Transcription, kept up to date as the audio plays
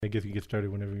I guess you get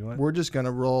started whenever you want. We're just going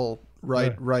to roll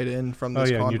right in from this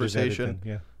conversation.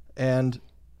 Yeah. And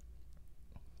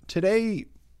today,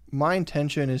 my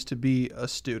intention is to be a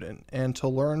student and to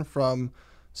learn from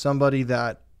somebody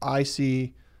that I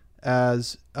see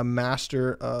as a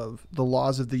master of the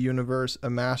laws of the universe, a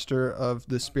master of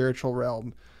the spiritual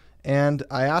realm. And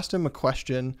I asked him a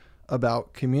question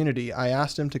about community. I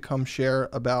asked him to come share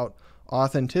about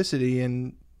authenticity.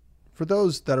 And for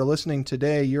those that are listening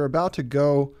today, you are about to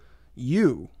go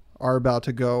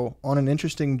on an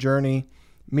interesting journey,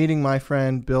 meeting my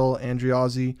friend Bill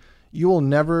Andriozzi. You will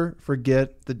never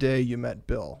forget the day you met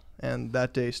Bill, and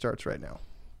that day starts right now.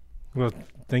 Well,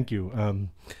 thank you.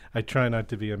 I try not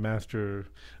to be a master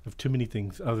of too many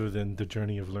things other than the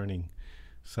journey of learning.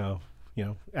 So,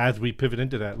 as we pivot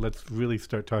into that, let's really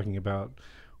start talking about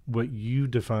what you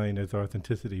define as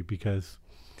authenticity, because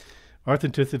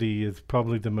authenticity is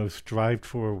probably the most strived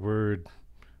for word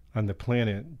on the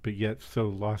planet, but yet so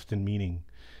lost in meaning.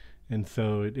 And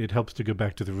so it helps to go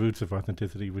back to the roots of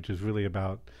authenticity, which is really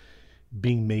about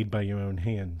being made by your own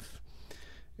hands.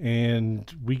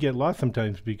 And we get lost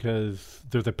sometimes because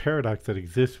there's a paradox that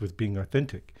exists with being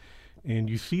authentic. And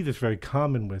you see this very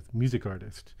common with music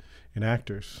artists and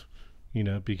actors,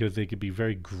 because they could be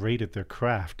very great at their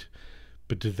craft,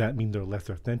 but does that mean they're less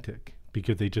authentic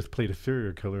because they just played a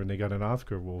serial killer and they got an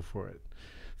Oscar role for it?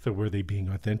 So were they being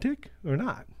authentic or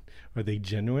not? Are they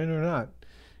genuine or not?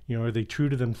 Are they true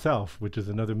to themselves, which is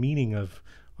another meaning of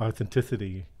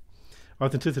authenticity.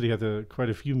 Authenticity has quite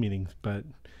a few meanings, but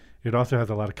it also has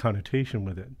a lot of connotation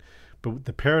with it. But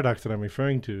the paradox that I'm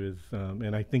referring to is,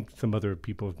 and I think some other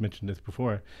people have mentioned this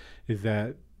before, is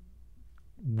that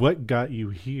what got you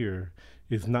here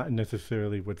is not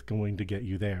necessarily what's going to get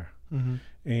you there.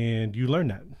 Mm-hmm. And you learn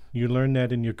that. You learn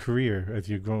that in your career as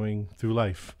you're going through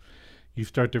life. You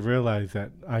start to realize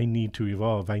that I need to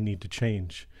evolve, I need to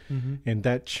change. Mm-hmm. And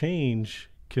that change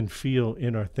can feel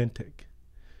inauthentic.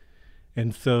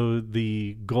 And so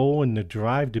the goal and the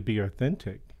drive to be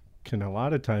authentic can a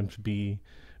lot of times be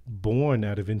born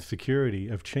out of insecurity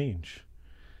of change.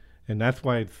 And that's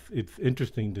why it's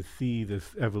interesting to see this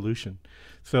evolution.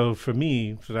 So for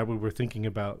me, so that way we're thinking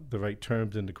about the right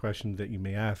terms and the questions that you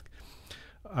may ask,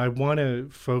 I want to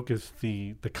focus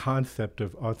the concept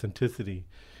of authenticity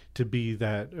to be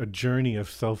that a journey of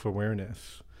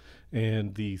self-awareness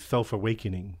and the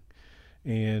self-awakening.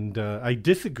 And I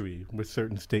disagree with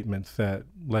certain statements that,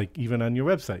 like even on your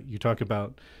website, you talk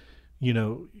about,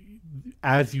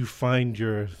 as you find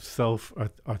your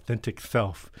authentic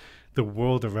self, the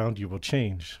world around you will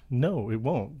change. No, it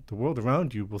won't. The world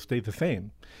around you will stay the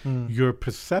same. Your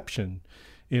perception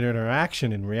in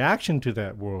interaction and reaction to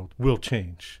that world will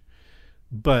change.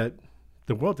 But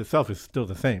the world itself is still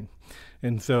the same.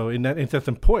 And so that's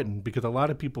important because a lot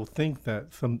of people think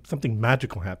that something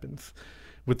magical happens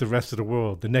with the rest of the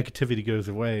world. The negativity goes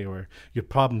away, or your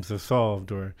problems are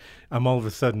solved, or I'm all of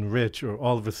a sudden rich, or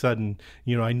all of a sudden,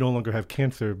 I no longer have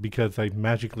cancer because I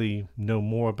magically know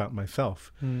more about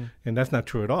myself. And that's not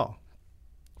true at all.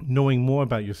 Knowing more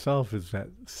about yourself is that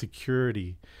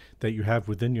security that you have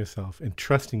within yourself and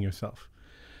trusting yourself.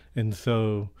 And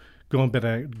so going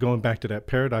back to that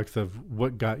paradox of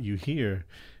what got you here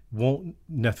won't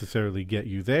necessarily get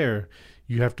you there.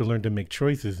 You have to learn to make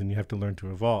choices and you have to learn to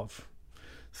evolve.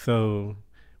 So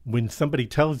when somebody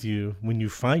tells you, when you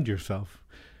find yourself,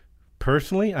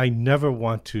 personally, I never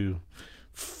want to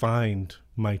find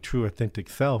my true authentic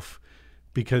self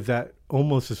because that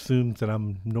almost assumes that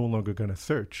I'm no longer going to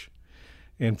search.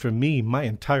 And for me, my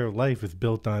entire life is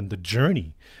built on the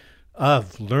journey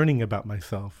of learning about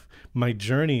myself, my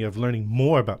journey of learning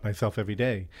more about myself every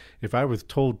day. If I was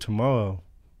told tomorrow,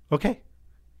 okay,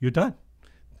 you're done,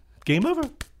 game over,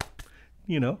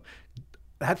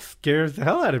 that scares the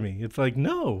hell out of me. It's like,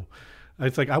 no.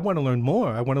 It's like I want to learn more.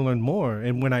 I want to learn more.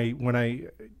 And when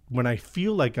I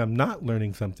feel like I'm not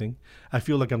learning something, I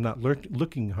feel like I'm not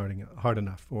looking hard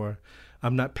enough, or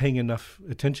I'm not paying enough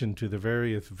attention to the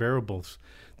various variables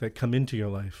that come into your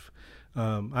life.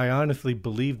 I honestly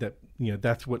believe that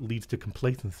that's what leads to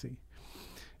complacency.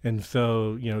 And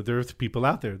so, there's people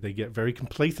out there, they get very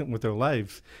complacent with their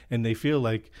lives and they feel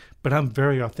like, but I'm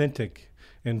very authentic.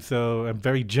 And so I'm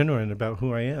very genuine about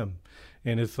who I am.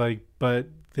 And it's like, but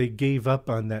they gave up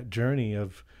on that journey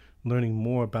of learning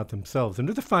more about themselves. And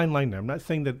there's a fine line there. I'm not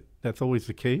saying that that's always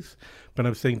the case, but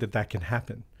I'm saying that can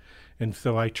happen. And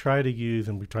so I try to use,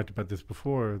 and we talked about this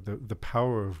before, the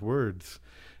power of words.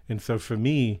 And so for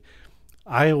me,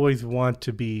 I always want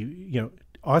to be,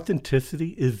 authenticity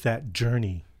is that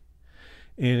journey.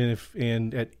 And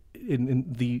in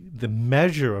the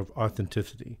measure of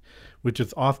authenticity, which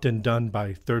is often done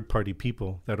by third-party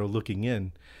people that are looking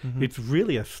in, it's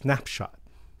really a snapshot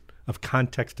of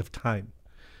context of time.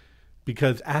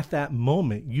 Because at that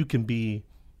moment, you can be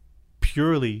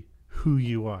purely who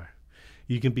you are.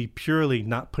 You can be purely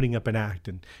not putting up an act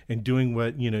and doing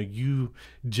what, you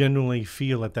generally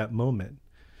feel at that moment.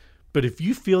 But if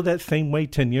you feel that same way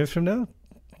 10 years from now,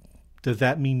 does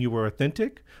that mean you were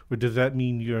authentic, or does that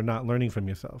mean you're not learning from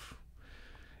yourself?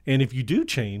 And if you do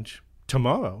change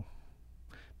tomorrow,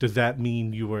 does that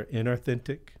mean you were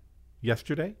inauthentic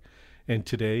yesterday and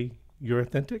today you're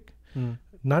authentic?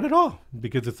 Not at all,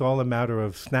 because it's all a matter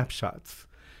of snapshots.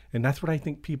 And that's what I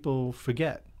think people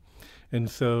forget. And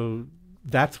so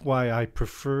that's why I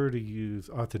prefer to use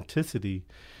authenticity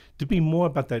to be more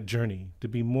about that journey, to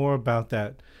be more about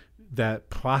that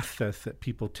process that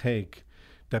people take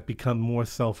that become more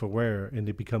self-aware and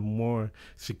they become more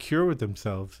secure with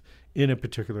themselves in a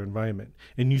particular environment.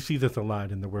 And you see this a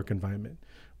lot in the work environment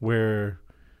where,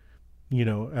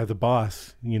 as a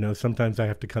boss, sometimes I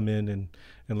have to come in and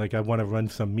like I want to run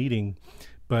some meeting,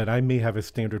 but I may have a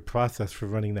standard process for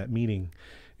running that meeting.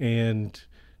 And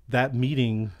that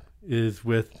meeting is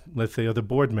with, let's say, other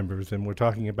board members, and we're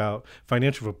talking about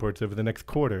financial reports over the next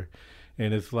quarter.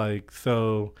 And it's like,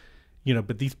 so,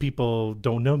 but these people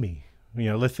don't know me.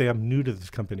 Let's say I'm new to this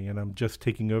company and I'm just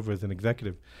taking over as an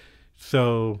executive.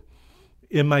 So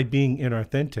am I being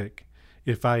inauthentic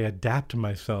if I adapt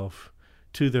myself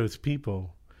to those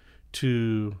people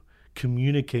to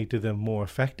communicate to them more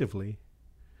effectively?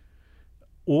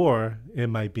 Or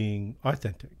am I being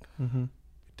authentic? It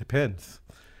depends,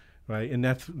 right? And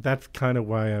that's kind of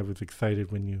why I was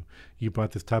excited when you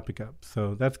brought this topic up.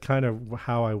 So that's kind of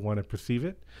how I want to perceive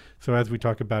it. So as we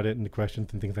talk about it in the questions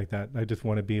and things like that, I just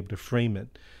want to be able to frame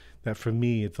it that for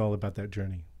me, it's all about that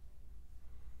journey.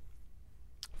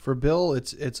 For Bill,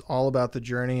 it's all about the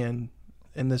journey. And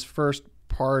in this first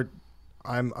part,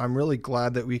 I'm really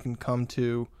glad that we can come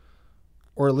to,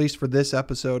 or at least for this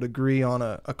episode, agree on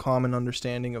a common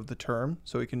understanding of the term,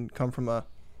 so we can come from that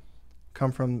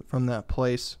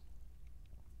place.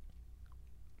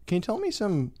 Can you tell me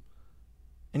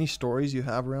any stories you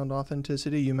have around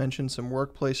authenticity? You mentioned some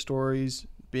workplace stories,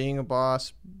 being a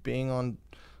boss,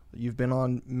 you've been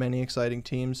on many exciting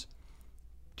teams.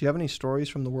 Do you have any stories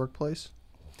from the workplace?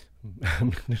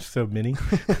 There's so many.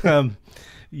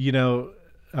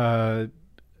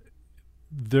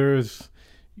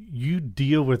 You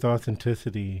deal with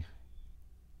authenticity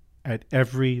at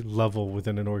every level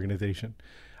within an organization.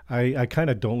 I kind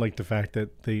of don't like the fact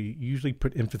that they usually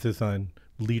put emphasis on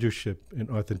leadership and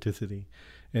authenticity,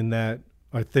 and that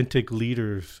authentic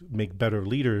leaders make better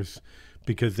leaders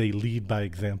because they lead by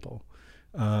example.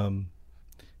 But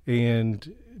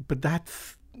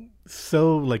that's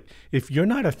so, like, if you're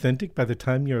not authentic by the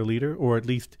time you're a leader, or at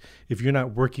least if you're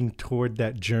not working toward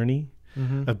that journey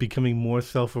of becoming more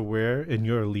self-aware and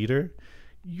you're a leader,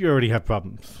 you already have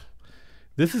problems.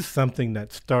 This is something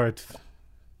that starts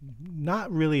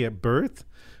not really at birth,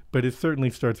 but it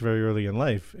certainly starts very early in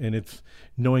life. And it's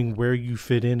knowing where you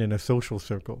fit in a social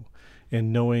circle,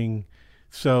 and knowing,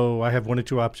 so I have one or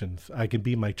two options. I can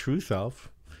be my true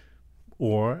self,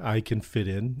 or I can fit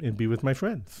in and be with my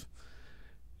friends.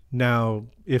 Now,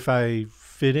 if I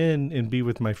fit in and be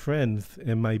with my friends,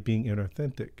 am I being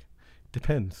inauthentic?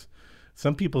 Depends.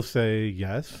 Some people say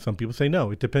yes, some people say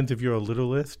no. It depends if you're a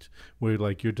literalist, where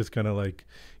like you're just gonna like,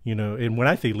 and when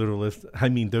I say literalist, I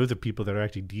mean those are people that are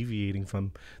actually deviating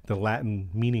from the Latin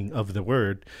meaning of the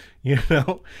word,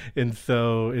 and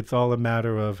so it's all a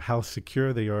matter of how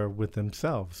secure they are with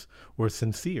themselves, or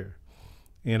sincere.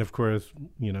 And of course,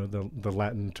 the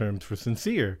Latin terms for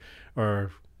sincere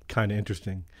are kind of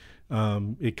interesting.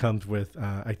 It comes with,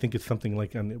 I think it's something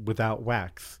like without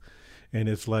wax. And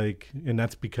it's like, and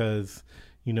that's because,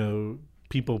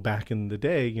 people back in the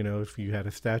day, if you had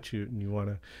a statue and you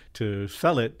want to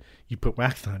sell it, you put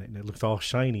wax on it and it looks all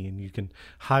shiny and you can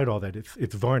hide all that.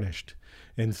 It's varnished.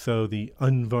 And so the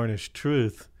unvarnished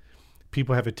truth,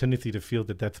 people have a tendency to feel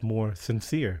that that's more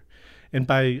sincere. And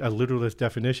by a literalist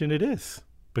definition, it is.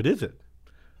 But is it?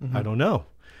 I don't know.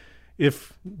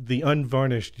 If the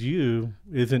unvarnished you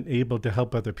isn't able to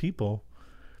help other people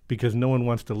because no one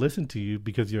wants to listen to you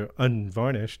because you're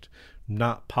unvarnished,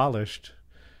 not polished,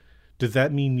 does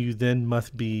that mean you then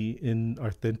must be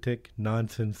inauthentic,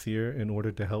 non-sincere in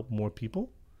order to help more people?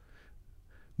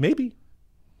 Maybe.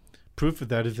 Proof of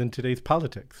that is in today's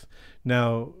politics.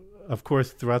 Now, of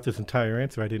course, throughout this entire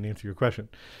answer, I didn't answer your question.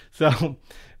 So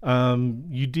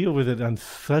you deal with it on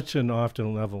such an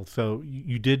often level. So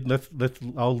you did,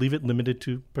 I'll leave it limited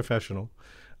to professional.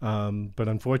 But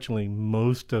unfortunately,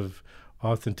 most of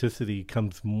authenticity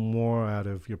comes more out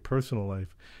of your personal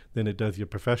life than it does your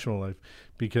professional life,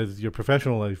 because your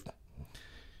professional life,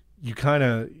 you kind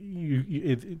of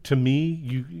to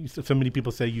me, so many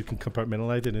people say you can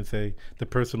compartmentalize it and say the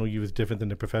personal you is different than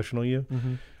the professional you.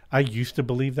 Mm-hmm. I used to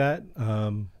believe that.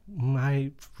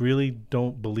 I really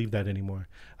don't believe that anymore.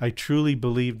 I truly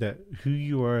believe that who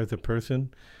you are as a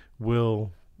person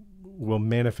will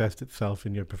manifest itself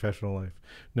in your professional life,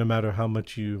 no matter how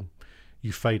much you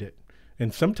fight it.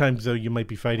 And sometimes, though, you might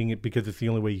be fighting it because it's the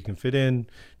only way you can fit in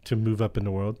to move up in the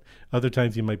world. Other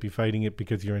times you might be fighting it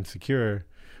because you're insecure,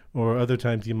 or other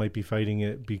times you might be fighting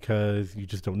it because you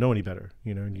just don't know any better,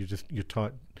 and you're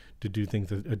taught to do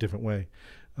things a different way.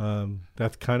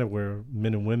 That's kind of where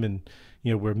men and women,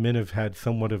 where men have had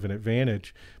somewhat of an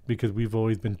advantage, because we've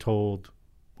always been told,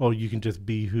 oh, you can just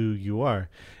be who you are.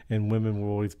 And women were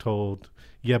always told,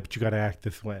 yeah, but you got to act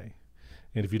this way.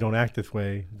 And if you don't act this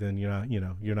way, then you're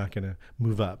not going to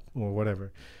move up or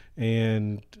whatever.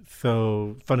 And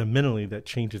so fundamentally that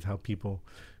changes how people,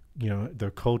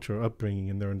 their culture, upbringing,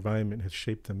 and their environment has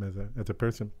shaped them as a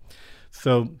person.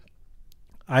 So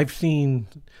I've seen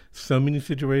so many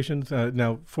situations.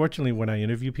 Now, fortunately, when I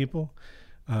interview people,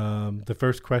 the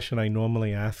first question I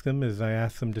normally ask them is I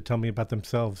ask them to tell me about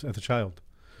themselves as a child.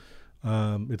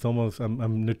 It's almost,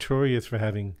 I'm notorious for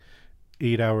having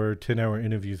 8-hour, 10-hour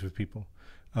interviews with people.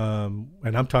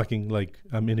 And I'm talking like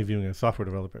I'm interviewing a software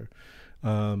developer.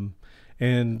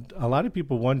 And a lot of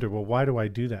people wonder, well, why do I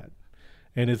do that?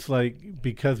 And it's like,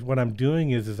 because what I'm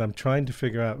doing is I'm trying to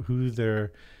figure out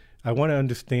I want to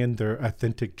understand their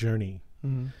authentic journey.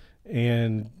 Mm-hmm.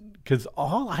 And because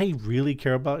all I really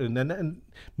care about, and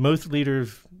most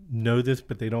leaders know this,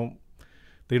 but they don't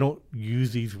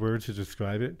use these words to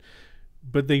describe it,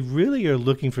 but they really are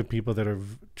looking for people that are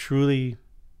truly,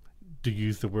 to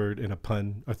use the word in a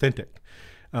pun, authentic,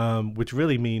 which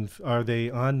really means, are they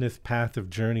on this path of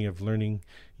journey of learning,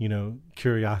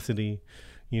 curiosity,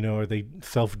 are they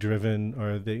self-driven,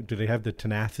 or do they have the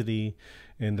tenacity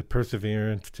and the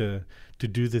perseverance to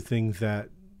do the things that,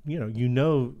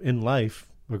 in life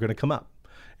are going to come up,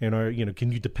 and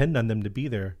can you depend on them to be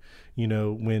there,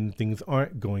 when things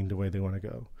aren't going the way they want to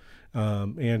go?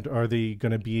 And are they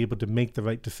going to be able to make the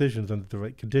right decisions under the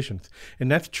right conditions?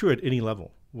 And that's true at any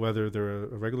level, whether they're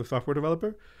a regular software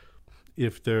developer,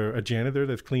 if they're a janitor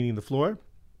that's cleaning the floor,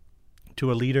 to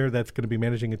a leader that's going to be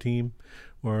managing a team,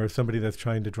 or somebody that's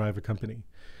trying to drive a company.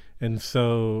 And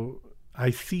so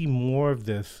I see more of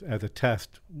this as a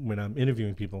test when I'm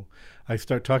interviewing people. I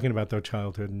start talking about their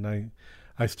childhood, and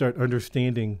I start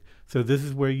understanding, so this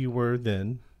is where you were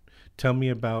then. Tell me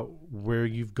about where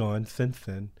you've gone since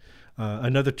then.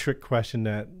 Another trick question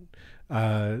that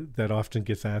often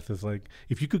gets asked is like,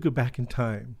 if you could go back in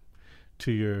time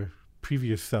to your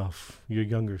previous self, your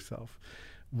younger self,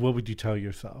 what would you tell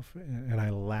yourself? And I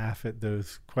laugh at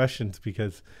those questions,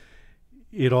 because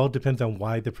it all depends on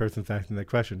why the person's asking that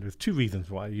question. There's two reasons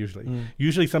why, usually.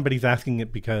 Usually somebody's asking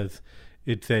it because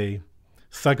it's a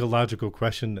psychological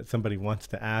question that somebody wants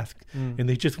to ask, and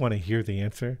they just want to hear the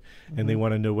answer, and they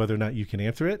want to know whether or not you can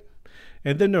answer it.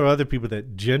 And then there are other people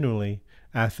that generally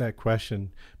ask that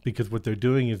question because what they're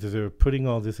doing is they're putting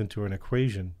all this into an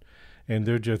equation, and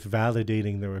they're just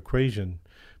validating their equation,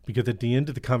 because at the end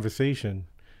of the conversation,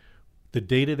 the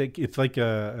data that it's like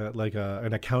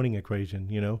an accounting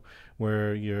equation,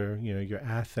 where your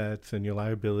assets and your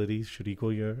liabilities should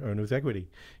equal your owner's equity.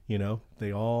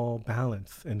 They all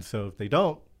balance, and so if they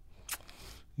don't,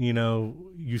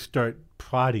 you start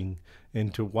prodding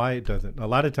into why it doesn't. A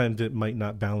lot of times it might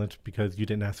not balance because you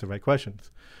didn't ask the right questions,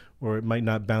 or it might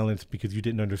not balance because you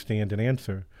didn't understand an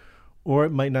answer, or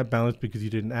it might not balance because you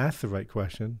didn't ask the right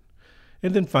question,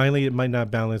 and then finally it might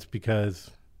not balance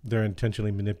because they're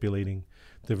intentionally manipulating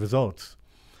the results.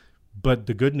 But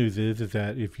the good news is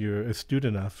that if you're astute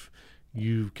enough,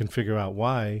 you can figure out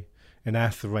why and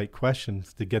ask the right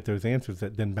questions to get those answers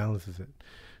that then balances it.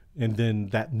 And then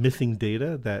that missing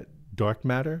data, that dark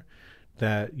matter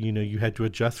that you had to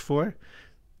adjust for,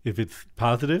 if it's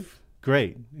positive,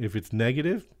 great. If it's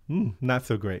negative, not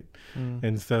so great.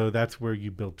 And so that's where you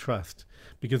build trust,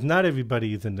 because not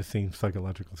everybody is in the same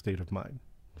psychological state of mind.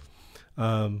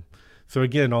 So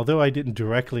again, although I didn't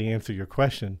directly answer your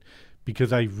question,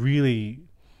 because I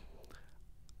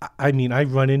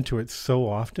run into it so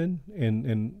often,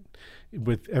 and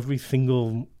with every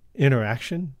single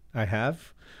interaction I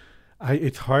have,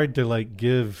 it's hard to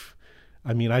give.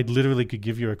 I literally could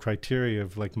give you a criteria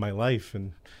of my life,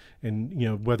 and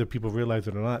whether people realize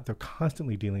it or not, they're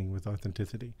constantly dealing with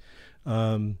authenticity.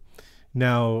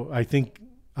 Now, I think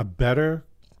a better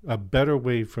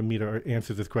way for me to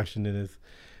answer this question is,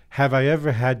 Have I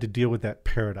ever had to deal with that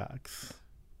paradox?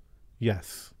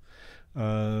 Yes.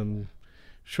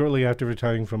 Shortly after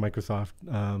retiring from Microsoft,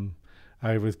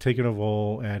 I was taking a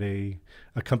role at a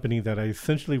company that I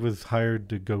essentially was hired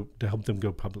to help them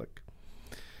go public.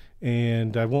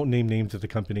 And I won't name names of the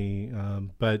company,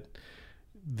 but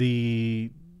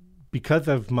because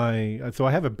of so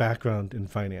I have a background in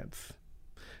finance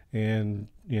and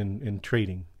in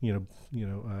trading,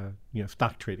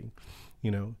 stock trading,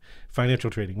 financial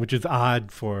trading, which is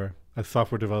odd for a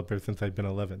software developer since I've been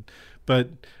 11. But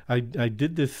I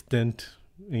did this stint,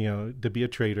 to be a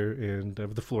trader, and I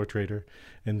was a floor trader,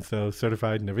 and so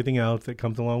certified and everything else that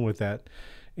comes along with that.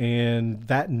 And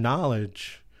that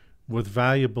knowledge was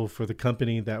valuable for the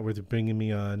company that was bringing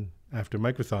me on after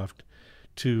Microsoft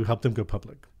to help them go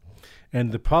public.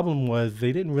 And the problem was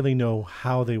they didn't really know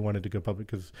how they wanted to go public,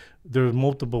 because there are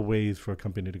multiple ways for a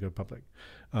company to go public.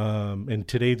 And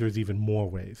today there's even more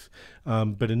ways.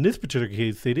 But in this particular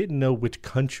case, they didn't know which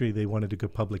country they wanted to go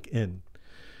public in.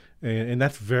 And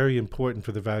that's very important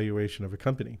for the valuation of a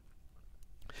company.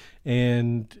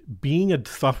 And being a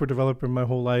software developer my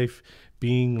whole life,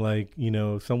 being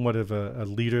somewhat of a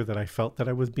leader that I felt that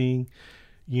I was being,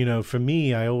 for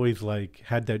me, I always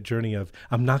had that journey of,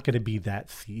 I'm not going to be that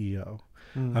CEO.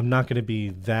 I'm not going to be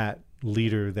that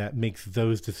leader that makes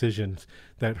those decisions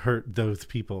that hurt those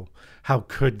people. How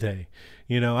could they?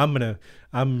 I'm going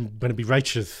to be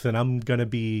righteous, and I'm going to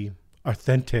be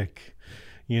authentic,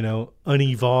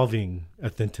 unevolving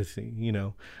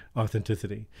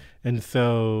authenticity. And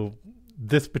so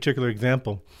this particular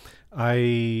example,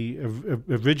 I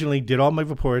originally did all my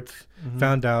reports,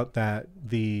 found out that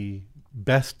the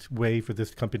best way for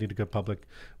this company to go public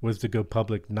was to go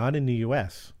public not in the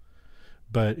US,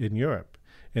 but in Europe.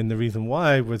 And the reason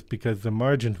why was because the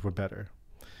margins were better.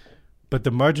 But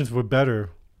the margins were better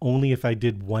only if I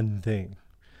did one thing.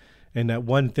 And that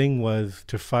one thing was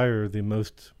to fire the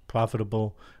most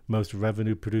profitable, most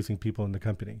revenue-producing people in the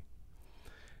company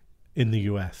in the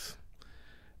U.S.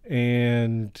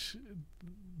 And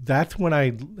that's when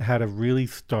I had a really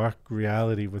stark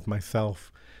reality with myself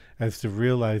as to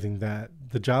realizing that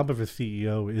the job of a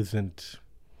CEO isn't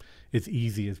as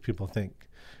easy as people think,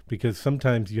 because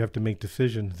sometimes you have to make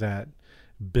decisions that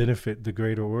benefit the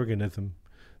greater organism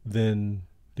than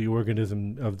the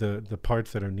organism of the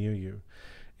parts that are near you.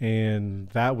 And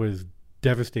that was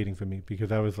devastating for me,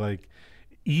 because I was like,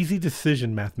 easy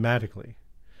decision mathematically,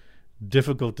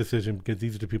 difficult decision because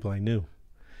these are the people I knew,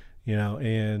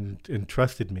 and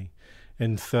trusted me.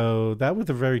 And so that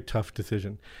was a very tough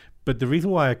decision. But the reason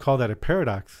why I call that a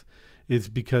paradox is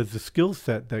because the skill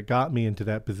set that got me into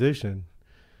that position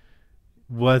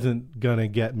wasn't going to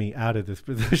get me out of this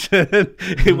position.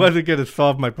 It wasn't going to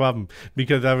solve my problem,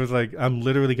 because I was like, I'm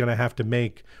literally going to have to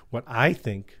make what I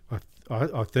think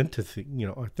authentic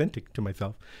to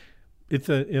myself. It's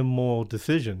an immoral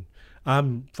decision.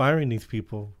 I'm firing these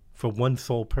people for one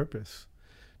sole purpose,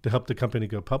 to help the company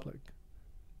go public.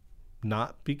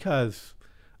 Not because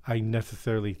I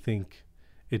necessarily think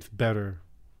it's better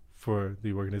for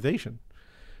the organization.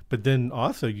 But then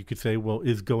also you could say, well,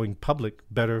 is going public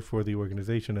better for the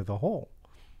organization as a whole?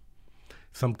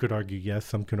 Some could argue yes,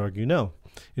 some could argue no.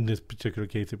 In this particular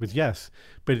case, it was yes,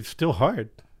 but it's still hard.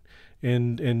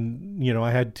 And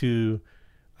I had to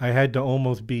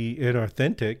almost be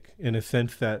inauthentic, in a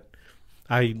sense that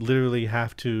I literally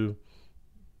have to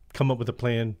come up with a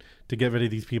plan to get rid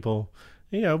of these people.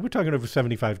 We're talking over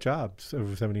 75 jobs,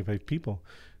 over 75 people,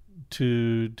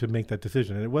 to make that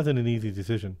decision. And it wasn't an easy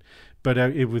decision, but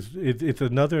it's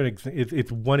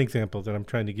one example that I'm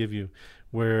trying to give you,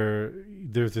 where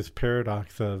there's this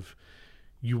paradox of,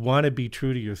 you want to be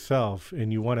true to yourself,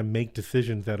 and you want to make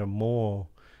decisions that are more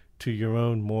to your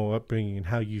own moral upbringing and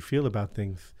how you feel about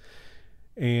things.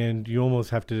 And you almost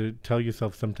have to tell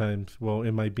yourself sometimes, well,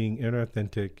 am I being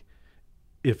inauthentic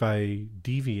if I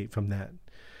deviate from that?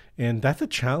 And that's a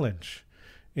challenge.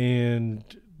 And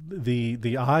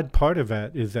the odd part of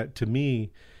that is that, to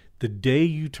me, the day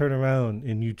you turn around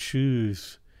and you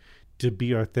choose to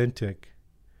be authentic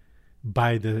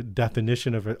by the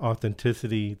definition of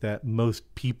authenticity that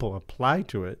most people apply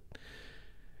to it,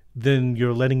 then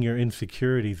you're letting your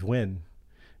insecurities win,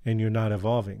 and you're not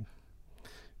evolving.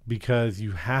 Because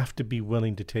you have to be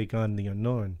willing to take on the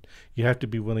unknown. You have to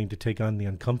be willing to take on the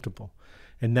uncomfortable.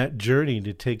 And that journey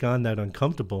to take on that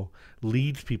uncomfortable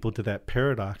leads people to that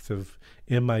paradox of,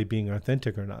 am I being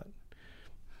authentic or not?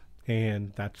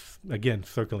 And that's, again,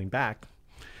 circling back.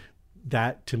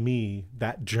 That, to me,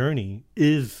 that journey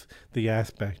is the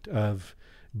aspect of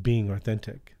being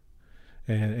authentic.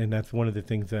 And that's one of the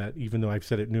things that, even though I've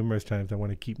said it numerous times, I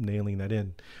want to keep nailing that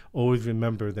in. Always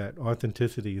remember that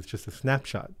authenticity is just a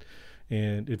snapshot,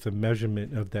 and it's a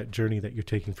measurement of that journey that you're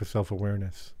taking for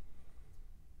self-awareness.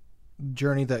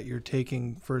 Journey that you're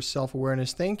taking for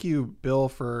self-awareness. Thank you, Bill,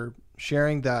 for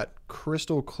sharing that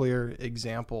crystal clear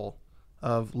example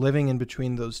of living in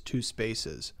between those two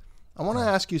spaces. I want to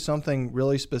ask you something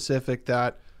really specific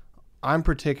that I'm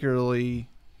particularly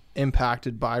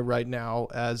impacted by right now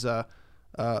as a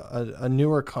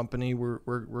newer company.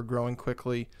 We're growing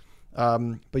quickly,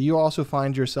 but you also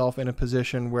find yourself in a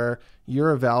position where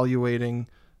you're evaluating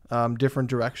different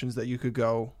directions that you could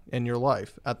go in your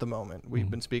life at the moment. We've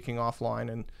been speaking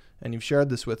offline, and you've shared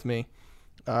this with me.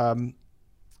 How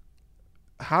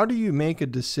do you make a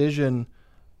decision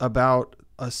about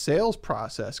a sales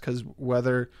process? Because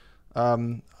whether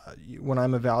when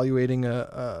I'm evaluating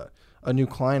a new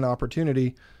client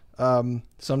opportunity,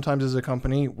 sometimes as a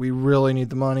company, we really need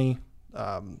the money,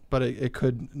 but it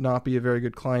could not be a very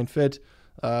good client fit.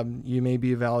 You may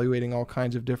be evaluating all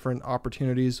kinds of different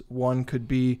opportunities. One could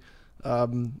be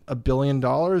 $1 billion.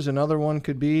 Another one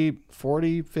could be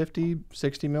 40, 50,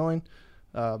 60 million,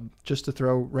 just to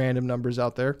throw random numbers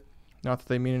out there. Not that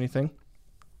they mean anything.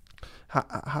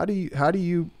 How do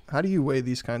you weigh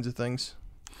these kinds of things?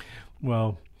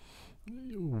 Well,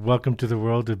 welcome to the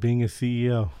world of being a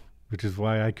CEO, which is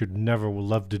why I could never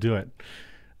love to do it.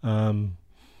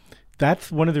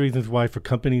 That's one of the reasons why for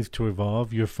companies to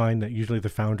evolve, you'll find that usually the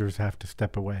founders have to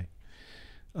step away.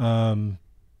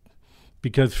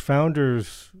 Because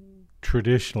founders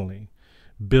traditionally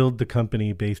build the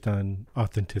company based on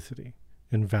authenticity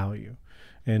and value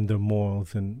and their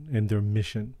morals and their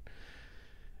mission.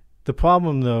 The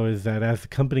problem, though, is that as the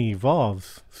company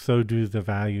evolves, so do the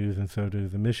values and so do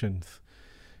the missions.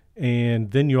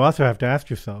 And then you also have to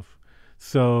ask yourself,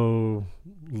 so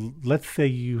let's say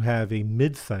you have a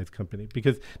mid-sized company,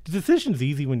 because the decision is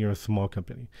easy when you're a small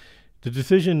company. The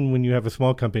decision when you have a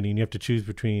small company and you have to choose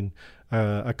between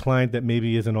a client that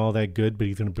maybe isn't all that good, but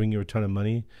he's going to bring you a ton of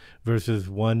money, versus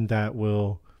one that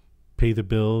will pay the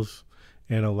bills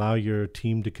and allow your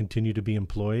team to continue to be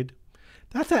employed,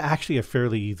 that's actually a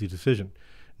fairly easy decision.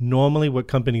 Normally what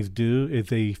companies do is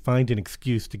they find an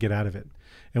excuse to get out of it.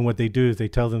 And what they do is they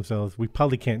tell themselves, we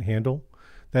probably can't handle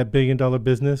that $1 billion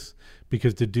business,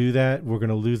 because to do that, we're going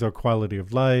to lose our quality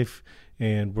of life,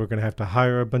 and we're going to have to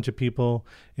hire a bunch of people,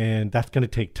 and that's going to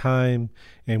take time,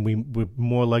 and we're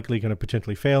more likely going to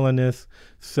potentially fail on this.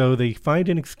 So they find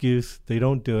an excuse, they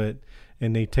don't do it,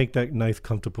 and they take that nice,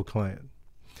 comfortable client.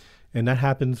 And that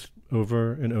happens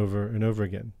over and over and over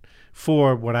again.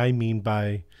 For what I mean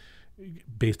by,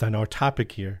 based on our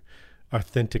topic here,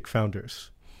 authentic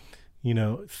founders.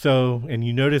 So, and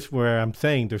you notice where I'm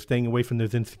saying they're staying away from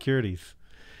those insecurities.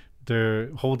 They're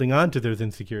holding on to those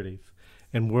insecurities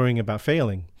and worrying about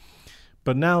failing.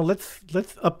 But now let's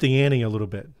up the ante a little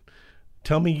bit.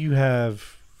 Tell me you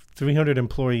have 300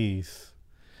 employees.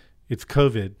 It's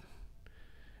COVID.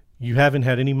 You haven't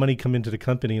had any money come into the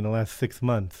company in the last 6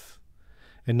 months.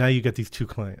 And now you got these two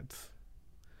clients.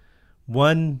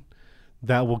 One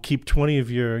that will keep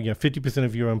 50%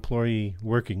 of your employee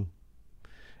working.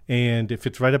 And if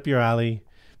it's right up your alley,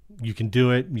 you can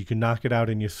do it. You can knock it out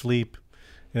in your sleep,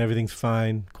 and everything's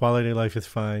fine. Quality of life is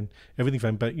fine. Everything's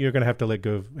fine. But you're going to have to let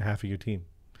go of half of your team.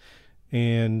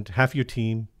 And half of your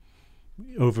team,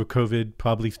 over COVID,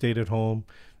 probably stayed at home,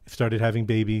 started having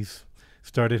babies,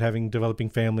 developing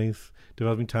families,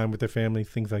 developing time with their families,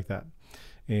 things like that.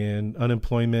 And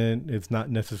unemployment is not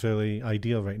necessarily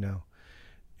ideal right now.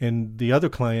 And the other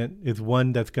client is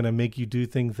one that's going to make you do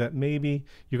things that maybe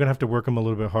you're going to have to work them a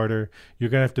little bit harder. You're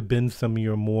going to have to bend some of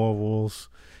your morals.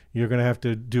 You're going to have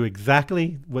to do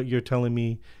exactly what you're telling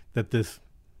me that this $1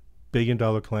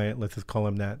 billion client, let's just call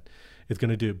him that, is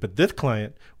going to do. But this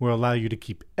client will allow you to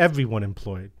keep everyone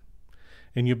employed.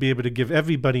 And you'll be able to give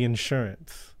everybody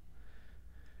insurance.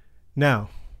 Now,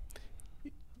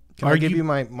 can I give you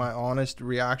my honest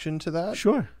reaction to that?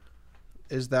 Sure.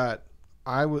 Is that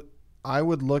I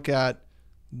would look at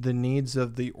the needs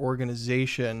of the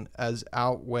organization as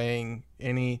outweighing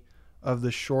any of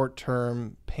the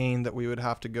short-term pain that we would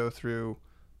have to go through.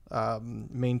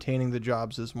 Maintaining the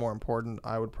jobs is more important.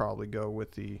 I would probably go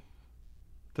with the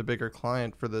bigger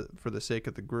client for the sake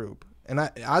of the group. And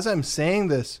as I'm saying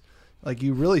this, like,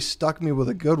 you really stuck me with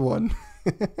a good one.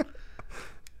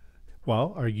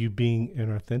 Well, are you being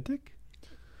inauthentic?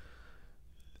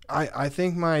 I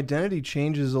think my identity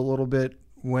changes a little bit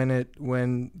when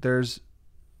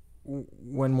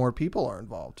more people are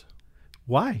involved.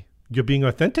 Why? You're being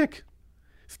authentic.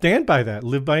 Stand by that.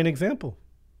 Live by an example.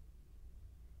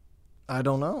 I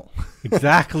don't know.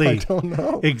 Exactly. I don't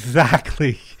know.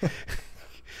 Exactly.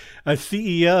 A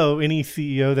CEO, any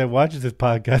CEO that watches this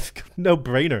podcast, no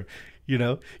brainer. You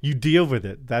know, you deal with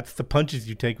it. That's the punches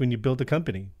you take when you build a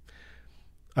company.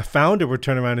 A founder would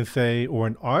turn around and say, or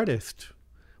an artist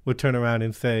would turn around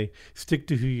and say, stick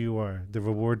to who you are. The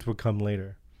rewards will come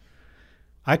later.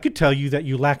 I could tell you that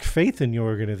you lack faith in your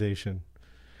organization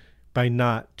by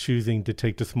not choosing to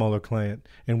take the smaller client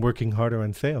and working harder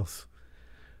on sales.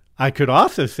 I could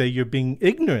also say you're being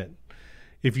ignorant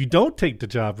if you don't take the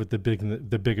job with the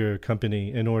bigger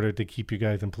company in order to keep you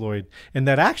guys employed, and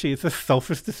that actually it's a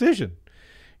selfish decision.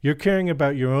 You're caring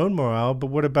about your own morale, but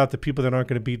what about the people that aren't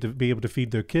going to be able to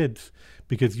feed their kids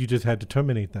because you just had to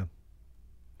terminate them?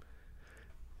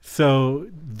 So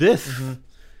this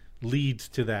leads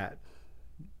to that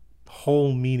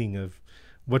whole meaning of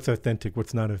what's authentic,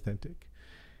 what's not authentic.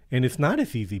 And it's not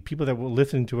as easy. People that will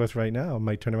listen to us right now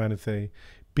might turn around and say,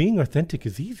 being authentic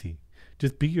is easy.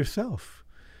 Just be yourself.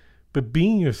 But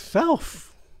being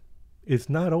yourself is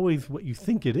not always what you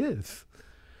think it is.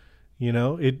 You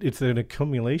know, it's an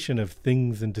accumulation of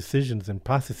things and decisions and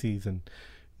processes and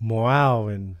morale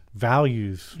and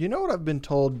values. You know what I've been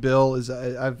told, Bill, is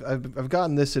I've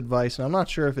gotten this advice, and I'm not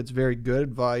sure if it's very good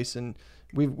advice, and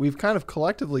we've kind of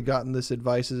collectively gotten this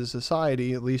advice as a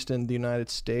society, at least in the United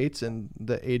States and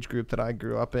the age group that I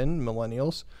grew up in,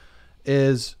 millennials,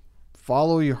 is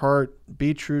follow your heart,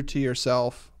 be true to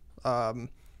yourself,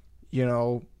 you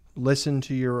know, listen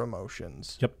to your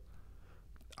emotions. Yep.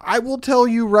 I will tell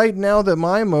you right now that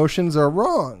my emotions are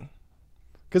wrong,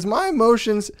 because my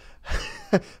emotions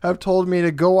have told me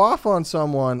to go off on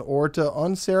someone or to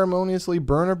unceremoniously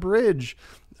burn a bridge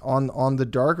on the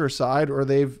darker side, or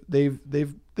they've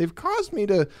caused me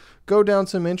to go down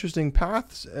some interesting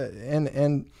paths,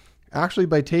 and actually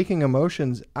by taking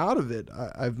emotions out of it,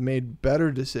 I've made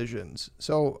better decisions.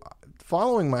 So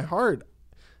following my heart,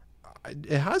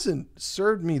 it hasn't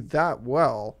served me that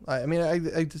well. I mean,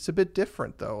 it's a bit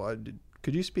different though.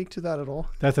 Could you speak to that at all?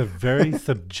 That's a very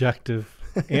subjective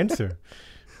answer,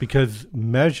 because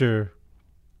measure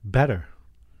better,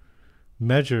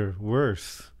 measure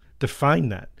worse. Define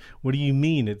that. What do you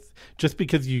mean? It's just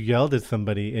because you yelled at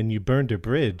somebody and you burned a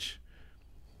bridge.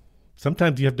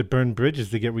 Sometimes you have to burn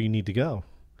bridges to get where you need to go.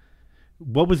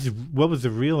 What was the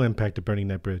real impact of burning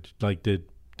that bridge? Like, did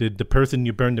the person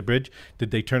you burned the bridge, did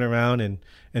they turn around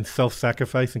and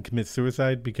self-sacrifice and commit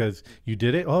suicide because you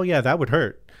did it? Oh yeah, that would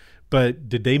hurt. But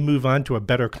did they move on to a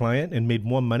better client and made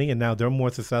more money and now they're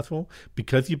more successful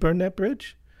because you burned that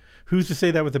bridge? Who's to say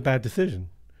that was a bad decision?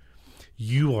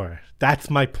 You are.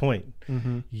 That's my point.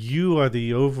 Mm-hmm. You are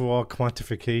the overall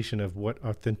quantification of what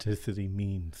authenticity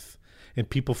means. And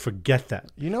people forget that.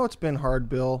 You know, it's been hard,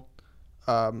 Bill.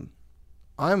 I'm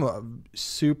a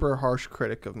super harsh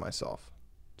critic of myself.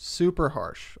 Super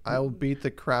harsh. I will beat the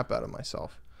crap out of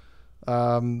myself.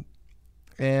 Yeah,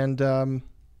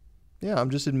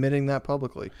 I'm just admitting that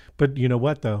publicly. But you know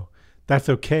what, though? That's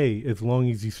okay as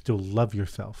long as you still love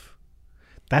yourself.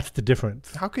 That's the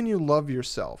difference. How can you love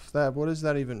yourself? What does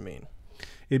that even mean?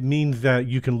 It means that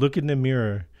you can look in the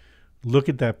mirror, look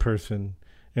at that person,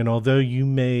 and although you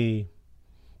may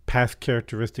pass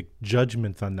characteristic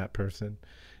judgments on that person,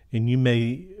 and you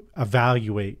may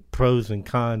evaluate pros and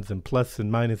cons and pluses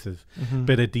and minuses,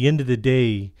 but at the end of the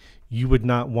day, you would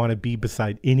not want to be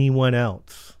beside anyone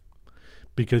else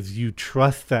because you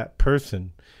trust that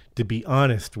person to be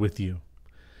honest with you.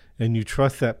 And you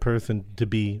trust that person to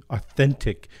be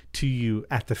authentic to you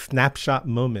at the snapshot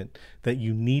moment that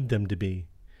you need them to be.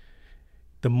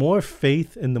 The more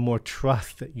faith and the more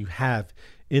trust that you have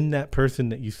in that person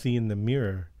that you see in the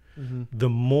mirror, the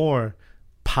more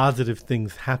positive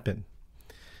things happen.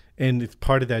 And it's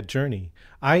part of that journey.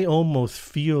 I almost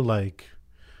feel like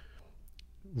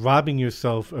robbing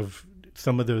yourself of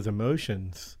some of those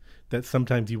emotions that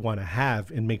sometimes you want to have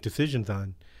and make decisions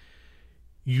on.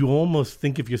 You almost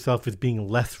think of yourself as being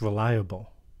less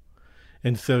reliable.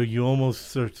 And so you almost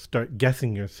sort of start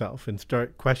guessing yourself and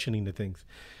start questioning the things.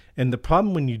 And the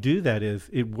problem when you do that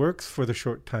is it works for the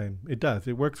short time. It does.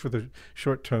 It works for the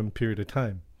short-term period of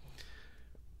time.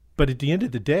 But at the end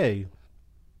of the day,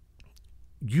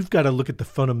 you've got to look at the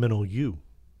fundamental you.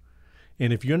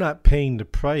 And if you're not paying the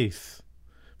price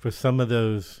for some of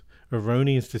those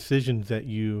erroneous decisions that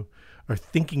you are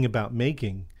thinking about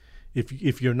making,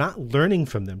 if you're not learning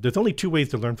from them, there's only two ways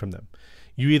to learn from them.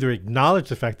 You either acknowledge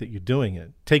the fact that you're doing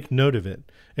it, take note of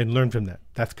it, and learn from that.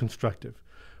 That's constructive.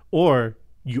 Or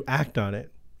you act on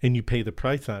it and you pay the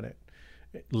price on it.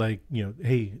 Like,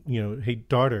 hey,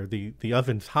 daughter, the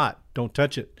oven's hot. Don't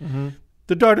touch it.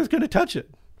 The daughter's going to touch it.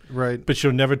 Right. But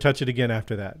she'll never touch it again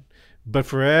after that. But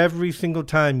for every single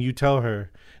time you tell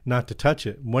her not to touch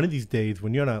it, one of these days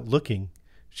when you're not looking,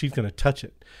 she's going to touch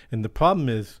it. And the problem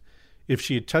is, if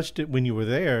she had touched it when you were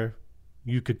there,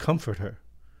 you could comfort her.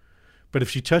 But if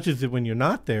she touches it when you're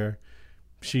not there,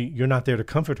 you're not there to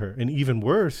comfort her. And even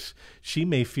worse, she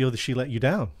may feel that she let you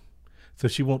down. So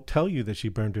she won't tell you that she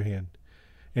burned her hand.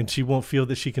 And she won't feel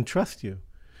that she can trust you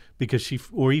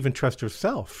or even trust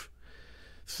herself.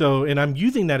 So, and I'm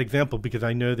using that example because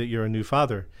I know that you're a new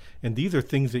father. And these are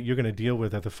things that you're going to deal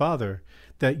with as a father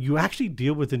that you actually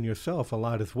deal with in yourself a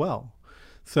lot as well.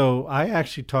 So I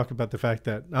actually talk about the fact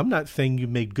that I'm not saying you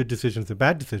make good decisions or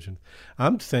bad decisions.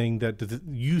 I'm saying that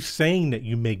you saying that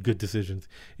you make good decisions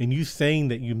and you saying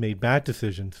that you made bad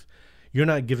decisions, you're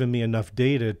not giving me enough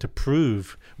data to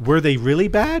prove, were they really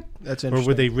bad? That's interesting. Or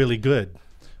were they really good?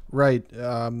 Right.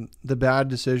 The bad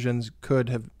decisions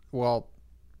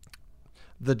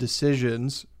the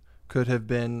decisions could have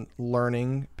been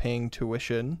learning, paying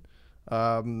tuition,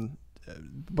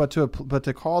 but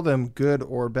to call them good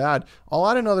or bad, I'll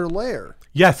add another layer.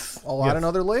 Yes. I'll add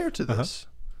another layer to this.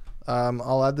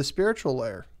 I'll add the spiritual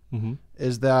layer. Mm-hmm.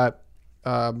 Is that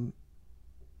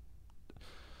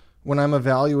when I'm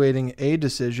evaluating a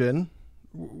decision,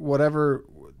 whatever,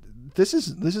 this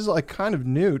is like kind of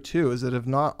new too, is that have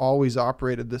not always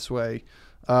operated this way.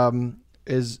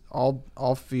 Is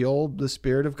I'll feel the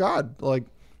Spirit of God, like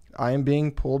I am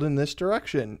being pulled in this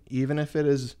direction, even if it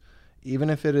is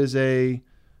a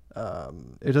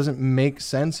it doesn't make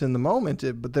sense in the moment,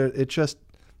 but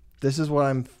this is what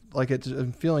I'm like.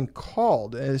 I'm feeling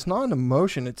called, and it's not an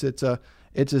emotion. It's a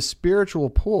spiritual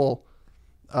pull,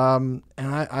 and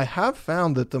I have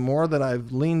found that the more that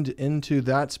I've leaned into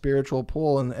that spiritual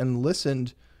pull and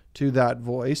listened to that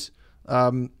voice,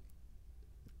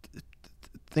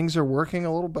 things are working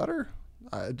a little better.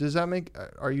 Does that make?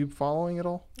 Are you following it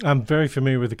all? I'm very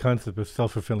familiar with the concept of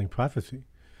self-fulfilling prophecy.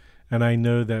 And I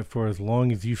know that for as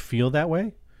long as you feel that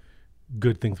way,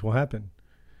 good things will happen.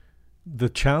 The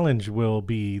challenge will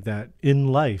be that in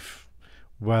life,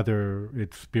 whether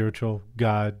it's spiritual,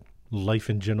 God, life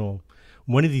in general,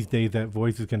 one of these days that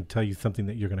voice is going to tell you something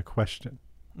that you're going to question.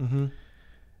 Mm-hmm.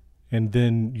 And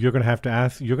then you're going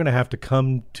to have to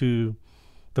come to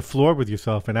the floor with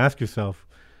yourself and ask yourself,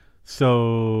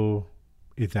 so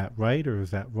is that right or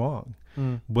is that wrong?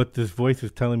 What this voice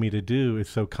is telling me to do is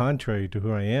so contrary to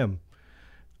who I am.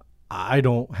 I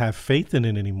don't have faith in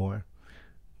it anymore.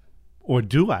 Or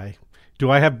do I?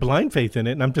 Do I have blind faith in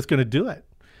it and I'm just going to do it?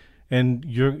 And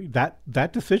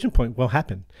that decision point will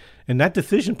happen. And that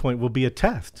decision point will be a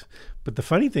test. But the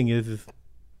funny thing is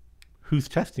who's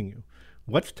testing you?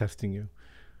 What's testing you?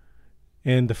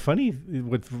 And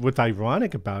what's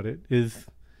ironic about it is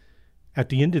at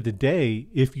the end of the day,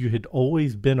 if you had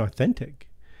always been authentic,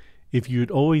 if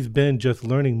you'd always been just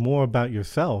learning more about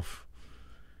yourself,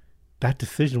 that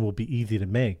decision will be easy to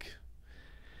make.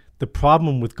 The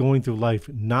problem with going through life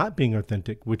not being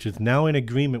authentic, which is now in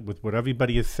agreement with what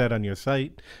everybody has said on your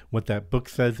site, what that book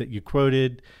says that you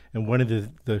quoted, and one of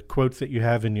the quotes that you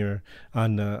have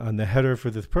on the header for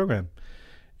this program,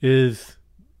 is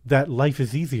that life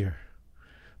is easier.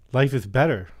 Life is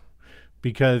better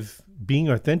because being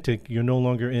authentic, you're no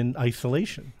longer in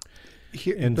isolation.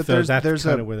 And but so that's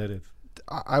kind of where that is.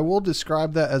 I will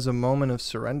describe that as a moment of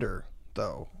surrender,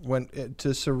 though.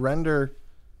 To surrender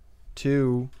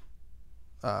to,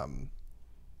 to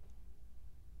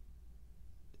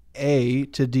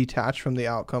detach from the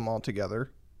outcome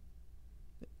altogether.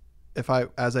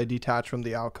 As I detach from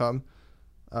the outcome,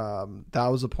 that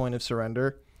was a point of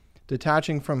surrender.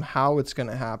 Detaching from how it's going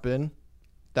to happen,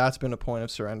 that's been a point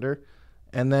of surrender.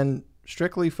 And then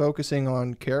strictly focusing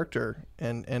on character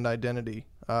and identity.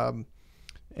 The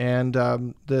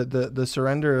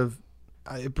surrender of,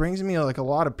 it brings me like a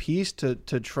lot of peace to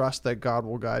trust that God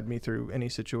will guide me through any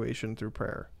situation through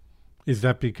prayer. Is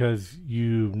that because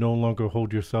you no longer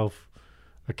hold yourself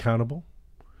accountable?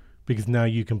 Because now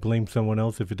you can blame someone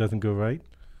else if it doesn't go right?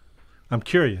 I'm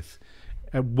curious.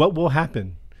 What will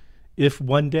happen if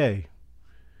one day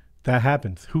that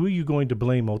happens? Who are you going to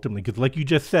blame ultimately? Because like you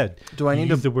just said, do I need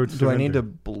to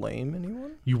blame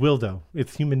anyone? You will, though.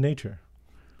 It's human nature.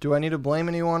 Do I need to blame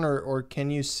anyone, or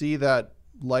can you see that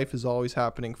life is always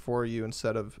happening for you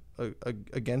instead of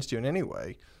against you in any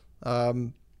way?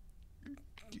 Can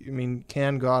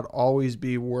God always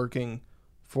be working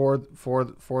for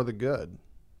the good?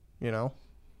 You know?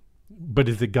 But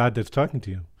is it God that's talking to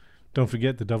you? Don't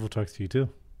forget, the devil talks to you too.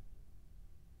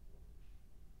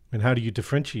 And how do you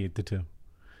differentiate the two?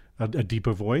 A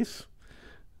deeper voice,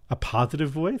 a positive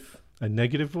voice, a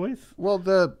negative voice? Well,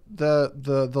 the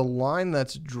line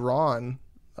that's drawn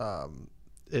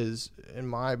is in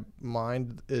my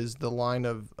mind is the line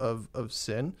of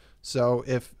sin. So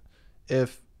if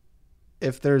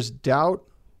there's doubt,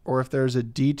 or if there's a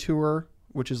detour,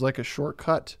 which is like a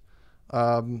shortcut,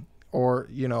 or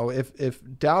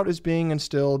if doubt is being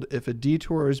instilled, if a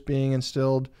detour is being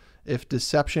instilled, if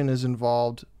deception is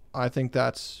involved, I think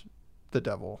that's the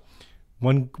devil.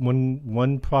 One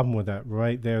problem with that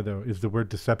right there, though, is the word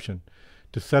deception.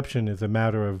 Deception is a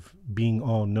matter of being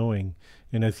all-knowing,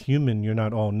 and as human, you're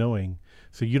not all-knowing,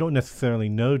 so you don't necessarily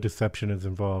know deception is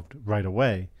involved right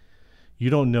away. You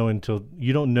don't know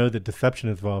that deception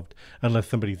is involved unless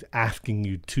somebody's asking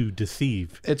you to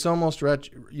deceive. It's almost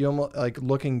you almost like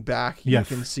looking back, yes.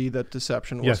 You can see that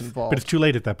deception was involved. But it's too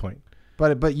late at that point.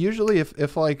 But usually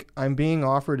if like I'm being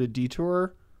offered a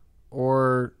detour,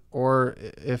 or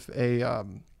if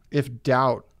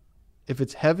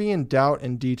it's heavy in doubt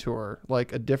and detour,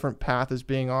 like a different path is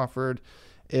being offered,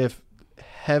 if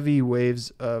heavy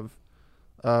waves of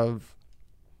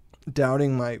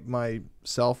doubting my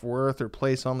self-worth or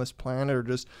place on this planet, or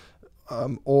just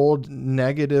old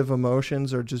negative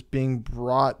emotions are just being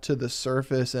brought to the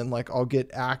surface, and like I'll get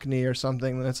acne or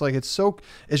something, and it's like it's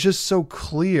just so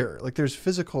clear, like there's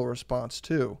physical response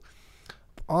too.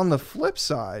 On the flip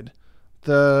side,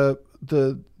 the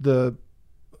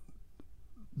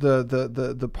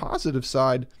positive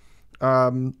side, I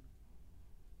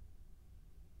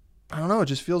don't know, it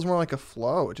just feels more like a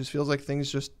flow. It just feels like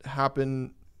things just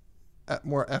happen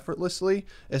more effortlessly.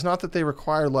 It's not that they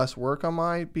require less work on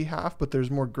my behalf, but there's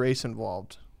more grace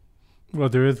involved. Well,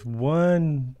 there is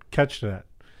one catch to that,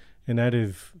 and that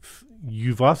is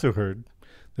you've also heard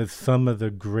that some of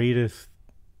the greatest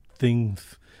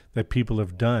things that people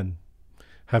have done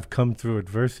have come through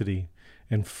adversity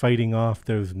and fighting off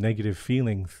those negative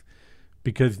feelings,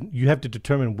 because you have to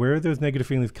determine where those negative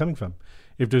feelings are coming from.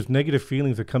 If those negative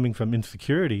feelings are coming from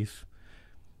insecurities,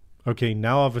 okay,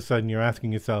 now all of a sudden you're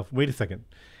asking yourself, wait a second,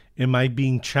 am I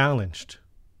being challenged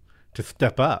to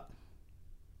step up?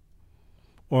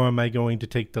 Or am I going to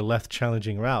take the less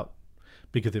challenging route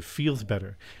because it feels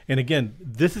better? And again,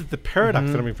 this is the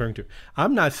paradox that I'm referring to.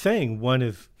 I'm not saying one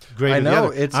is greater than the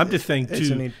other. I'm just saying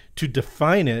to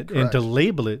define it Correct. and to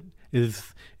label it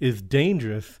is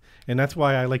dangerous. And that's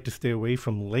why I like to stay away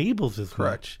from labels as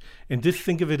Correct. much. And just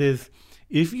think of it as,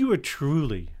 if you are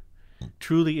truly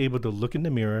able to look in the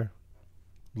mirror,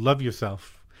 love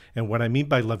yourself. And what I mean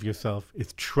by love yourself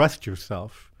is trust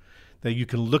yourself, that you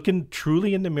can look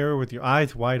truly in the mirror with your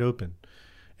eyes wide open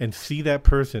and see that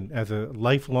person as a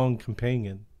lifelong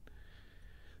companion.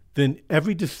 Then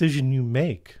every decision you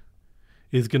make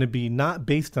is going to be not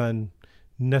based on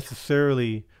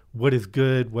necessarily what is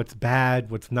good, what's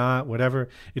bad, what's not, whatever.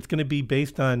 It's going to be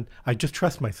based on, I just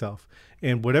trust myself.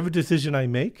 And whatever decision I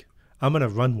make, I'm going to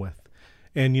run with.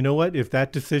 And you know what? If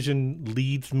that decision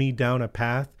leads me down a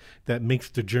path that makes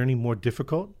the journey more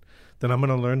difficult, then I'm going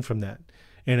to learn from that.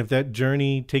 And if that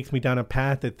journey takes me down a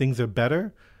path that things are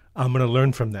better, I'm going to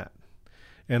learn from that.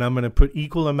 And I'm going to put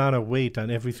equal amount of weight on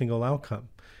every single outcome.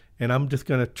 And I'm just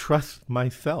going to trust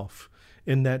myself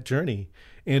in that journey.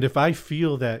 And if I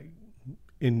feel that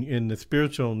in the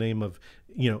spiritual name of,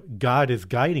 God is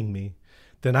guiding me,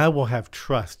 then I will have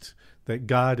trust that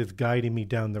God is guiding me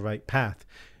down the right path.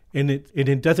 And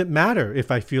it doesn't matter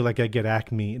if I feel like I get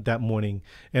acne that morning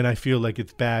and I feel like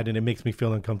it's bad and it makes me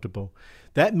feel uncomfortable.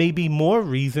 That may be more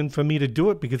reason for me to do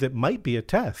it, because it might be a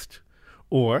test,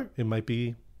 or it might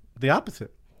be the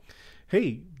opposite.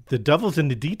 Hey, the devil's in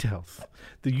the details.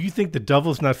 Do you think the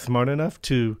devil's not smart enough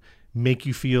to make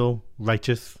you feel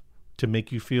righteous, to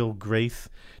make you feel grace,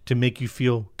 to make you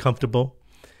feel comfortable?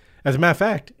 As a matter of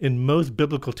fact, in most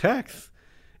biblical texts,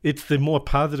 it's the more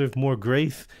positive, more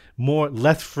grace,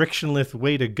 less frictionless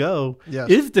way to go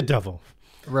is the devil.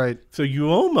 Right. So you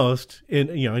almost, and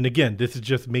again, this is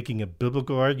just making a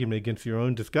biblical argument against your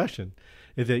own discussion,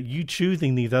 is that you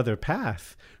choosing these other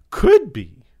paths could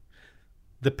be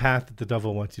the path that the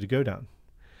devil wants you to go down.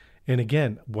 And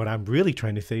again, what I'm really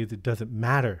trying to say is it doesn't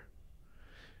matter,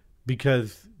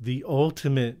 because the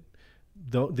ultimate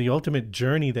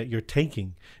journey that you're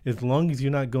taking, as long as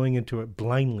you're not going into it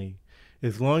blindly,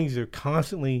 as long as you're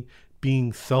constantly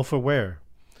being self-aware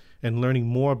and learning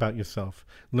more about yourself,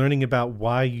 learning about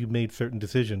why you made certain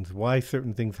decisions, why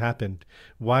certain things happened,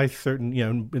 why certain,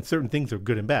 and certain things are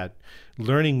good and bad,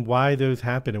 learning why those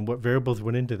happened and what variables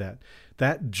went into that.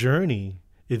 That journey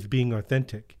is being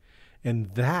authentic.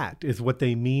 And that is what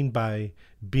they mean by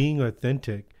being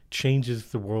authentic changes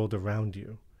the world around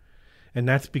you. And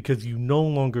that's because you no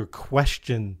longer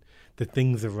question the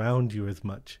things around you as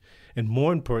much. And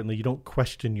more importantly, you don't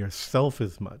question yourself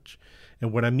as much.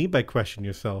 And what I mean by question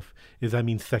yourself is I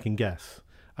mean second guess.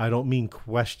 I don't mean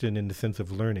question in the sense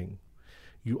of learning.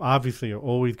 You obviously are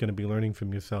always going to be learning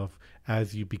from yourself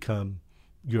as you become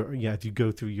as you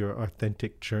go through your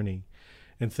authentic journey.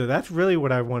 And so that's really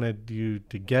what I wanted you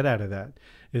to get out of that,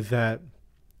 is that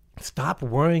stop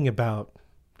worrying about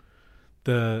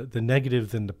the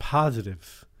negatives and the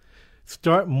positives.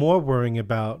 Start more worrying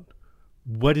about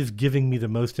what is giving me the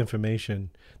most information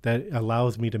that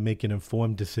allows me to make an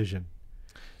informed decision.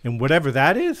 And whatever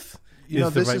that is the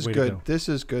right way to go. This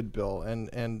is good, Bill.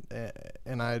 And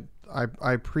I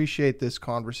appreciate this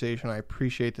conversation. I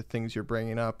appreciate the things you're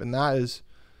bringing up. And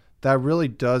that really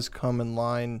does come in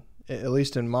line, at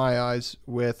least in my eyes,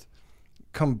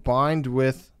 combined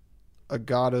with a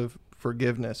God of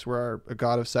forgiveness, where a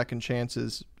God of second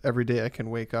chances. Every day I can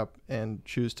wake up and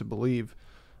choose to believe,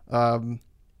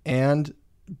 and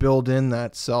build in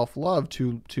that self-love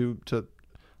to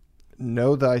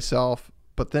know thyself,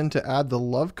 but then to add the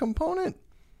love component.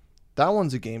 That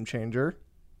one's a game changer.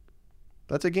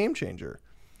 That's a game changer.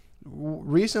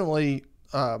 Recently,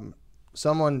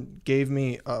 someone gave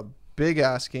me a big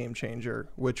ass game changer,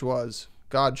 which was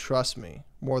God trusts me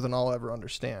more than I'll ever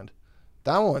understand.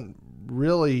 That one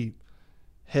really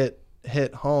hit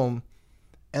home.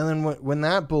 And then when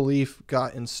that belief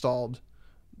got installed,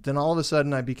 then all of a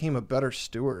sudden I became a better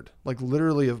steward, like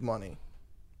literally of money.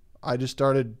 I just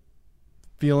started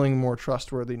feeling more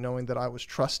trustworthy, knowing that I was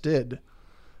trusted.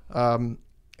 And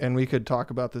we could talk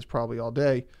about this probably all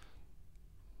day.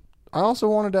 I also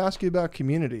wanted to ask you about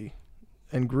community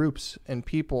and groups and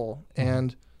people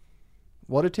and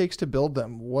what it takes to build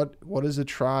them. What is a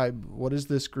tribe? What is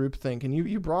this group think? And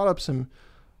you brought up some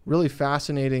really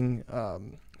fascinating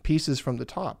pieces from the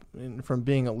top and from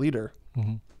being a leader.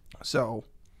 Mm-hmm. So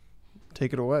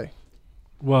take it away.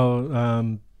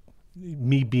 Well,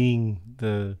 me being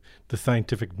the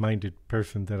scientific minded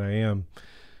person that I am,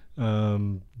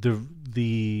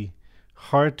 the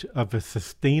heart of a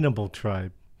sustainable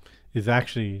tribe is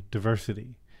actually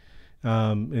diversity.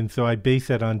 And so I base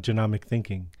that on genomic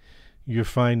thinking. You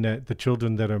find that the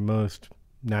children that are most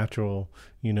natural,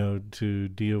 to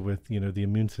deal with, the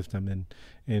immune system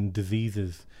and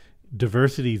diseases,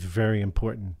 diversity is very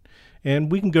important.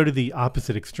 And we can go to the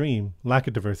opposite extreme, lack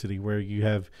of diversity, where you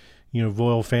have,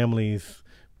 royal families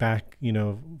back,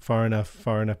 far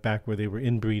enough back where they were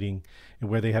inbreeding and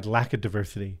where they had lack of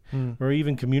diversity, or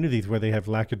even communities where they have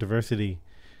lack of diversity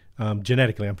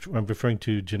genetically. I'm referring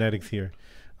to genetics here.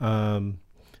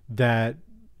 That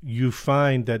you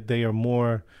find that they are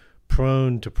more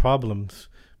prone to problems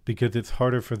because it's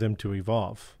harder for them to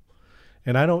evolve.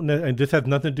 And I don't know, and this has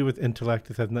nothing to do with intellect.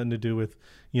 This has nothing to do with,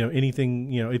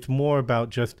 anything, it's more about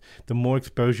just the more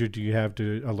exposure do you have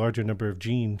to a larger number of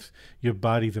genes, your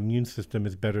body's immune system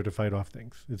is better to fight off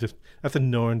things. That's a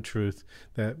known truth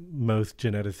that most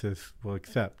geneticists will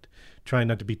accept. Trying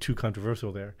not to be too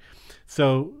controversial there.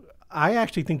 So I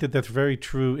actually think that that's very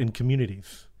true in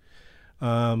communities.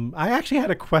 I actually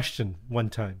had a question one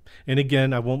time, and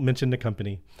again, I won't mention the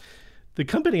company. The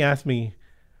company asked me,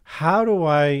 how do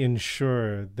I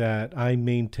ensure that I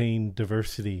maintain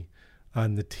diversity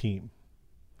on the team?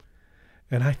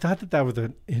 And I thought that was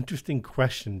an interesting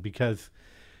question, because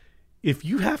if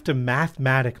you have to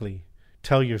mathematically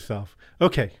tell yourself,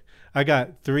 okay, I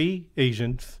got 3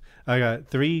 Asians, I got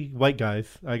 3 white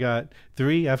guys, I got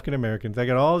 3 African Americans, I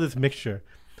got all this mixture,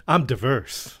 I'm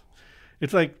diverse.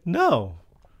 It's like, no,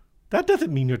 that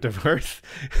doesn't mean you're diverse.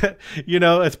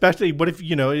 Especially what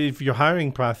if your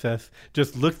hiring process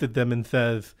just looks at them and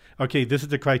says, okay, this is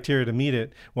the criteria to meet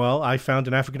it. Well, I found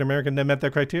an African American that met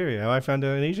that criteria. I found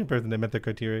an Asian person that met that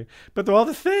criteria, but they're all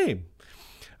the same.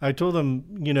 I told them,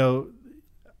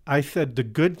 I said the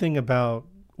good thing about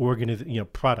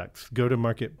products,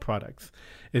 go-to-market products,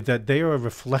 is that they are a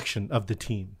reflection of the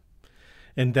team.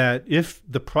 And that if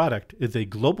the product is a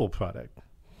global product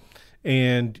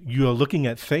and you are looking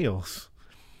at sales,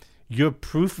 your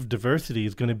proof of diversity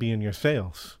is going to be in your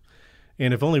sales.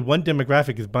 And if only one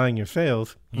demographic is buying your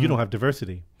sales, you don't have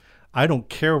diversity. I don't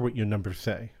care what your numbers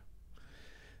say.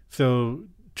 So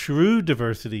true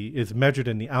diversity is measured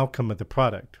in the outcome of the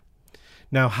product.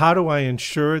 Now, how do I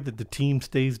ensure that the team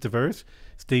stays diverse,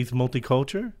 stays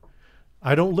multicultural?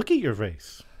 I don't look at your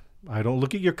race. I don't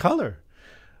look at your color.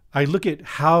 I look at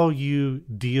how you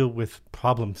deal with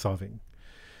problem solving,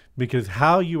 because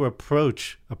how you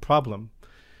approach a problem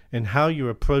and how you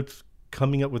approach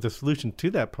coming up with a solution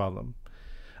to that problem.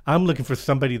 I'm looking for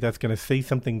somebody that's going to say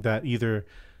something that either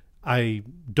I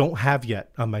don't have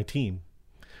yet on my team,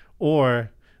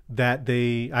 or that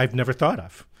I've never thought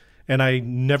of. And I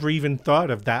never even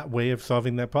thought of that way of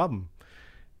solving that problem.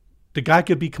 The guy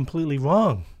could be completely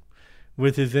wrong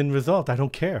with his end result. I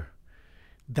don't care.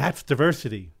 That's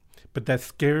diversity. But that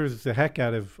scares the heck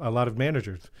out of a lot of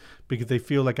managers because they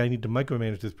feel like I need to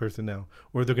micromanage this person now,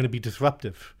 or they're going to be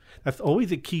disruptive. That's always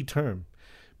a key term,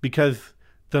 because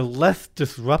the less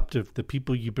disruptive the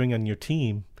people you bring on your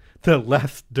team, the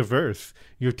less diverse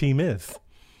your team is.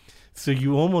 So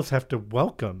you almost have to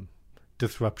welcome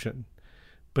disruption,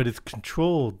 but it's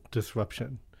controlled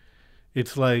disruption.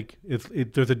 It's like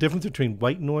there's a difference between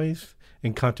white noise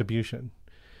and contribution.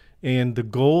 And the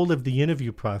goal of the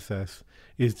interview process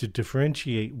is to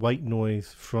differentiate white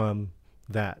noise from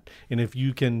that. And if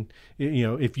you can,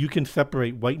 if you can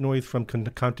separate white noise from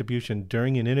contribution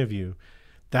during an interview,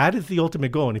 that is the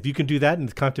ultimate goal. And if you can do that in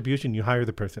the contribution, you hire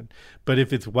the person. But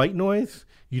if it's white noise,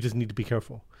 you just need to be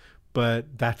careful.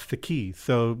 But that's the key.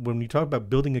 So when we talk about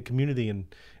building a community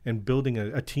and building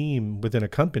a team within a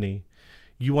company,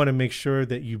 you want to make sure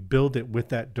that you build it with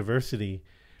that diversity.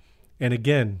 And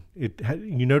again,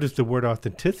 you notice the word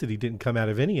authenticity didn't come out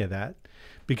of any of that,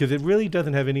 because it really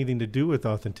doesn't have anything to do with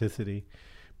authenticity,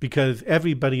 because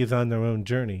everybody is on their own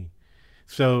journey.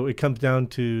 So it comes down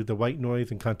to the white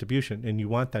noise and contribution, and you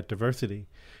want that diversity.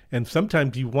 And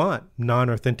sometimes you want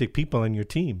non-authentic people on your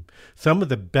team. Some of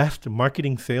the best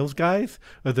marketing sales guys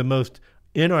are the most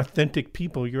inauthentic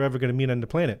people you're ever going to meet on the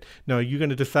planet. Now, are you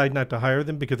going to decide not to hire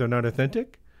them because they're not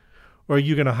authentic? Or are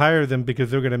you going to hire them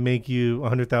because they're going to make you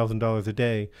 $100,000 a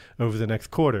day over the next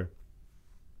quarter?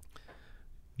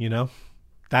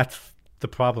 That's the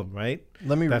problem, right?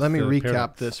 Let me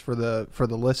recap this for the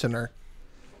listener.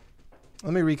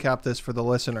 Let me recap this for the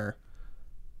listener.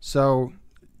 So,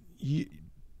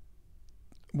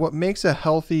 what makes a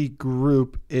healthy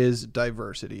group is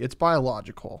diversity. It's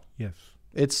biological. Yes.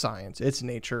 It's science. It's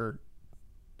nature.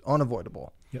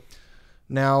 Unavoidable. Yep.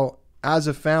 Now, as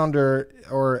a founder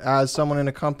or as someone in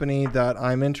a company that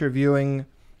I'm interviewing,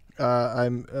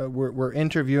 we're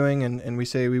interviewing and we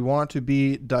say we want to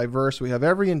be diverse. We have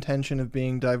every intention of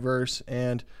being diverse,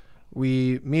 and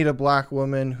we meet a black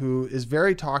woman who is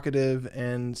very talkative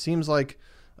and seems like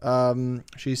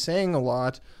she's saying a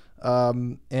lot.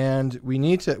 And we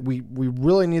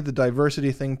really need the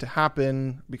diversity thing to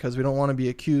happen because we don't want to be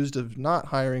accused of not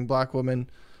hiring black women.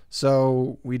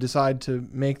 So we decide to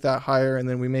make that hire, and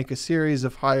then we make a series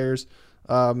of hires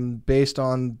based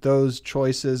on those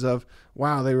choices of,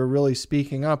 wow, they were really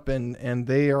speaking up and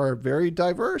they are very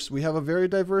diverse. We have a very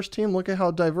diverse team. Look at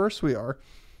how diverse we are.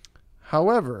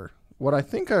 However, what I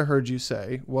think I heard you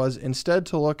say was instead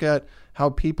to look at how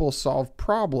people solve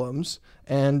problems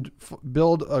and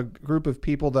build a group of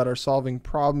people that are solving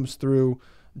problems through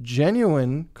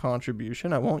genuine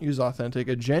contribution. I won't use authentic,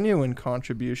 a genuine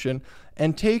contribution,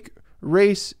 and take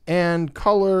race and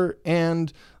color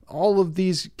and all of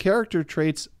these character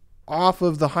traits off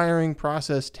of the hiring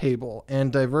process table,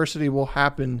 and diversity will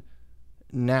happen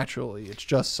naturally. It's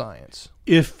just science.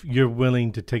 If you're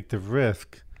willing to take the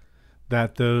risk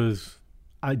that those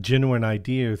genuine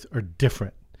ideas are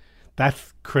different,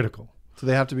 that's critical. So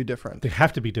they have to be different. They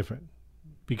have to be different,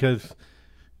 because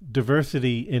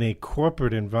diversity in a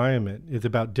corporate environment is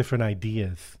about different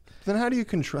ideas. Then how do you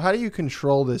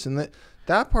control this? And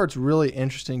that part's really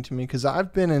interesting to me, because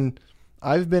I've been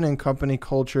in company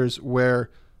cultures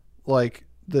where, like,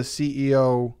 the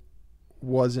CEO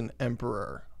was an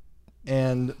emperor,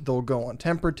 and they'll go on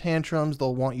temper tantrums.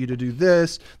 They'll want you to do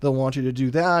this. They'll want you to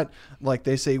do that. Like,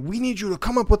 they say, we need you to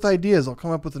come up with ideas. I'll come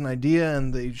up with an idea,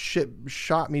 and they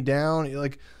shot me down.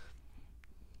 Like,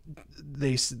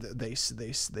 they said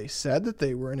that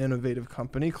they were an innovative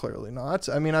company. Clearly not.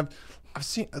 I mean, I've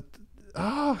seen.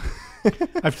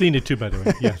 I've seen it too, by the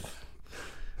way. Yes.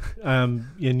 And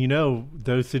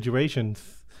those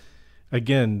situations,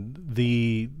 again,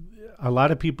 a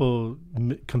lot of people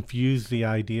confuse the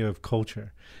idea of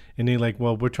culture, and they're like,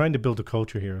 well, we're trying to build a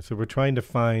culture here. So we're trying to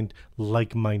find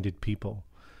like-minded people.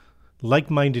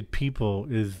 Like-minded people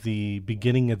is the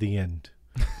beginning of the end.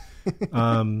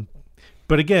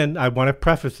 But again, I want to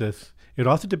preface this. It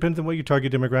also depends on what your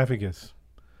target demographic is.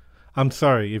 I'm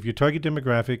sorry, if your target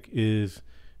demographic is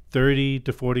 30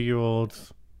 to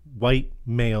 40-year-olds, white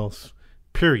males,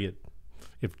 period.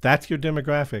 If that's your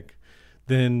demographic,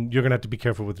 then you're going to have to be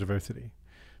careful with diversity,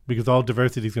 because all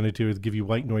diversity is going to do is give you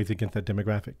white noise against that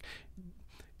demographic.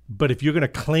 But if you're going to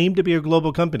claim to be a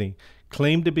global company,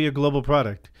 claim to be a global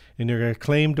product, and you're going to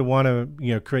claim to want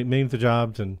to create millions of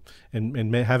jobs and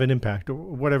have an impact, or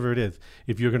whatever it is,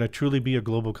 if you're going to truly be a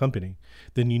global company,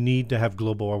 then you need to have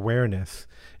global awareness.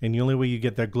 And the only way you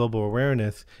get that global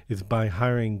awareness is by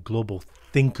hiring global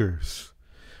thinkers,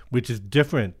 which is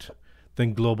different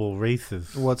than global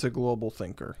races. What's a global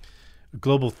thinker?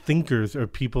 Global thinkers are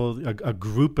people, a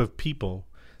group of people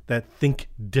that think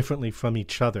differently from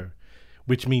each other,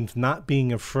 which means not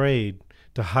being afraid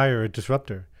to hire a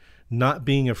disruptor, not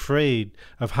being afraid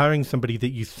of hiring somebody that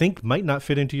you think might not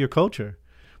fit into your culture.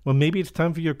 Well, maybe it's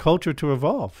time for your culture to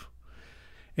evolve.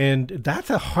 And that's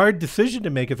a hard decision to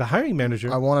make as a hiring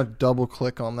manager. I want to double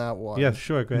click on that one. Yes,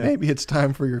 sure. Go ahead. Maybe it's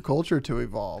time for your culture to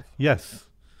evolve. Yes.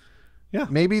 Yeah.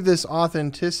 Maybe this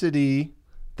authenticity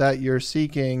that you're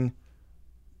seeking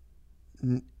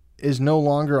is no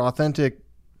longer authentic.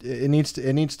 It needs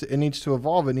to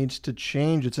evolve. It needs to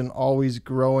change. It's an always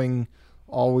growing,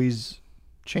 always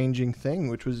changing thing,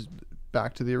 which was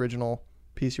back to the original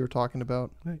piece you were talking about.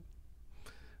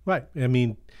 Right. I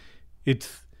mean,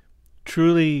 it's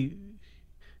truly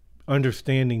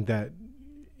understanding that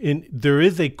there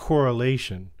is a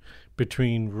correlation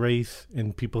between race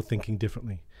and people thinking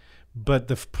differently. But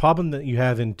the problem that you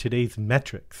have in today's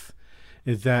metrics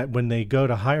is that when they go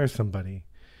to hire somebody,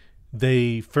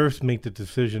 they first make the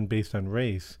decision based on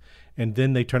race, and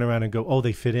then they turn around and go, oh,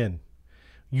 they fit in.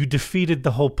 You defeated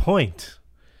the whole point.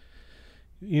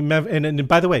 And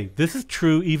by the way, this is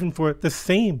true even for the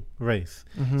same race.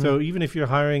 Mm-hmm. So even if you're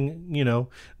hiring,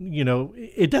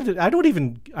 it doesn't, I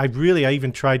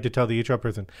even tried to tell the HR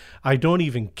person, I don't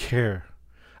even care.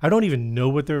 I don't even know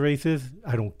what their race is.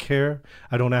 I don't care.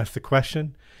 I don't ask the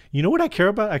question. You know what I care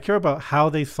about? I care about how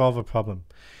they solve a problem.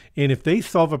 And if they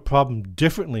solve a problem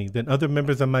differently than other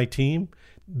members of my team,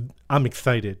 I'm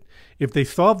excited. If they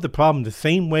solve the problem the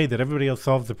same way that everybody else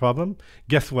solves the problem,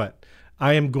 guess what?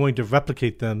 I am going to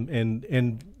replicate them,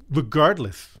 and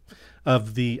regardless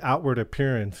of the outward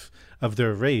appearance of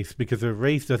their race, because their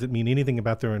race doesn't mean anything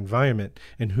about their environment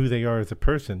and who they are as a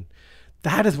person.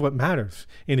 That is what matters.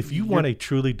 And if you want a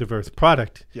truly diverse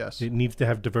product, yes, it needs to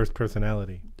have diverse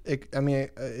personality.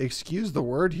 Excuse the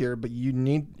word here, but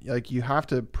you have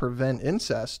to prevent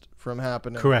incest from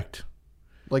happening. Correct.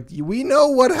 We know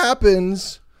what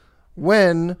happens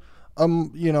when a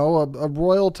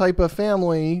royal type of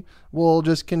family will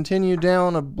just continue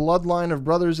down a bloodline of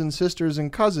brothers and sisters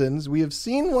and cousins. We have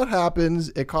seen what happens.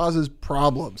 It causes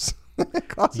problems. It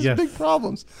causes big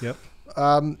problems. Yep.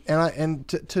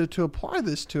 To apply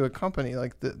this to a company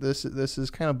like this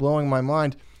is kind of blowing my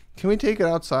mind. Can we take it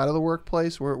outside of the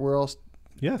workplace? Where else?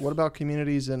 Yes. What about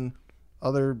communities and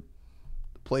other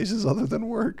places other than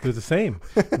work? They're the same.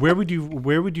 Where would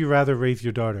you rather raise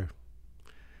your daughter?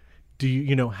 Do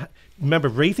you remember,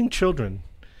 raising children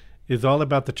is all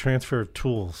about the transfer of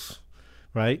tools,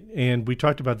 right? And we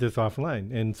talked about this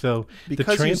offline. And so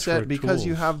because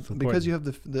you have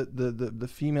the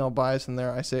female bias in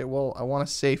there, I say, well, I want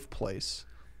a safe place.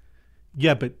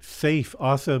 Yeah, but safe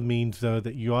also means, though,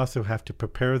 that you also have to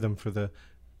prepare them for the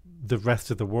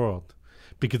rest of the world,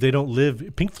 because they don't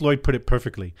live. Pink Floyd put it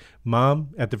perfectly. Mom,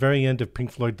 at the very end of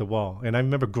Pink Floyd, The Wall, and I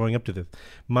remember growing up to this,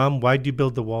 Mom, why'd you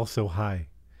build the wall so high?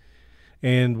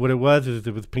 And what it was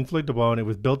Pink Floyd The Wall, and it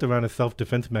was built around a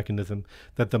self-defense mechanism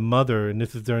that the mother, and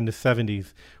this is during the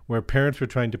 70s, where parents were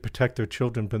trying to protect their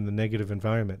children from the negative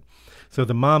environment. So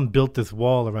the mom built this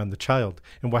wall around the child.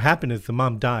 And what happened is the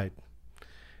mom died.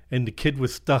 And the kid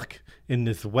was stuck in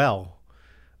this well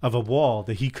of a wall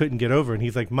that he couldn't get over. And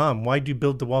he's like, Mom, why'd you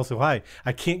build the wall so high?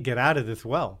 I can't get out of this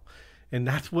well. And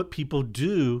that's what people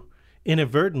do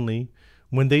inadvertently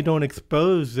when they don't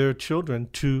expose their children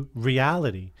to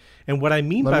reality. And what I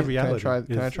mean by reality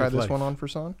can I try this one on for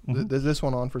Son? Mm-hmm. This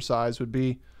one on for size would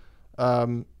be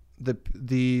the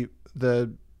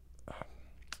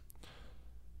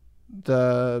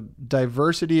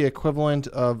diversity equivalent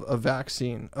of a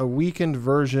vaccine, a weakened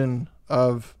version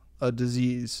of a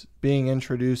disease being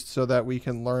introduced so that we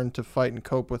can learn to fight and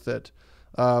cope with it.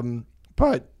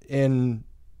 But in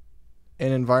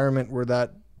an environment where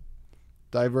that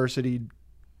diversity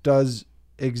does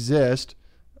exist,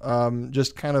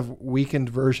 just kind of weakened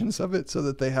versions of it so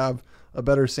that they have a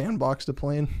better sandbox to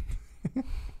play in.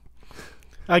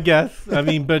 I guess. I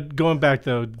mean, but going back,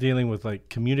 though, dealing with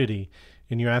community,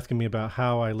 and you're asking me about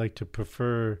how I like to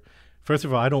prefer. First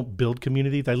of all, I don't build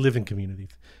communities. I live in communities.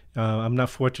 I'm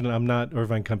not fortunate. I'm not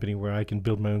Irvine Company where I can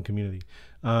build my own community.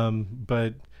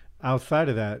 But outside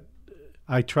of that,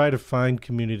 I try to find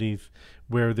communities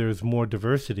where there's more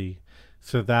diversity,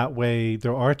 so that way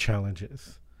there are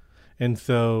challenges. And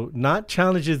so not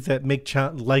challenges that make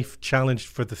life challenged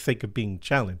for the sake of being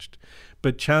challenged,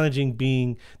 but challenging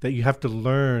being that you have to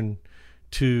learn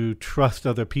to trust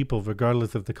other people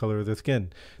regardless of the color of their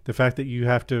skin. The fact that you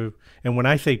have to, and when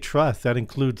I say trust, that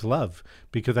includes love,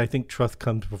 because I think trust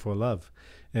comes before love.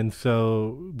 And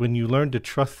so when you learn to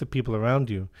trust the people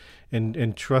around you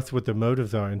and trust what their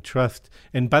motives are, and trust,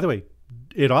 and by the way,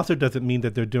 it also doesn't mean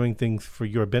that they're doing things for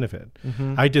your benefit.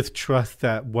 I just trust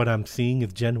that what I'm seeing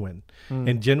is genuine.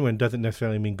 And genuine doesn't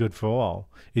necessarily mean good for all.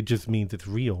 It just means it's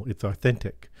real. It's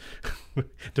authentic.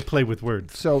 To play with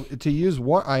words. So to use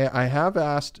one, I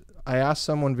asked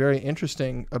someone very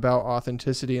interesting about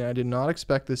authenticity, and I did not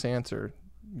expect this answer.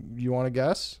 You want to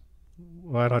guess?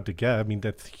 Well, I don't have to guess. I mean,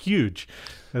 that's huge.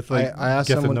 That's like I asked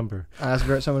guess someone, a number. I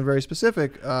asked someone very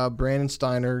specific. Brandon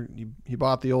Steiner, he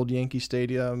bought the old Yankee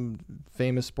Stadium,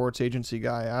 famous sports agency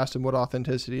guy. I asked him what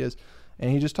authenticity is,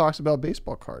 and he just talks about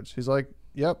baseball cards. He's like,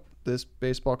 yep, this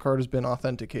baseball card has been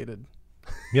authenticated.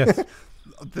 Yes.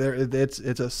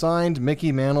 It's a signed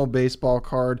Mickey Mantle baseball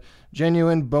card,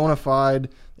 genuine, bona fide.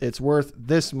 It's worth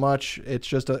this much.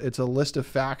 It's a list of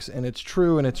facts, and it's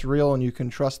true and it's real, and you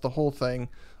can trust the whole thing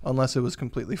unless it was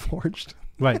completely forged.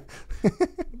 Right.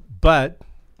 But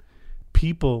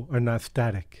people are not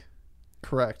static.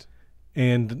 Correct.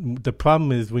 And the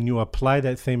problem is when you apply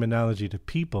that same analogy to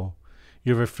people,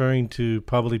 you're referring to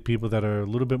probably people that are a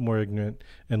little bit more ignorant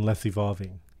and less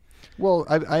evolving. Well,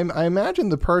 I imagine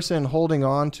the person holding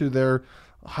on to their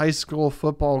high school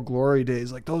football glory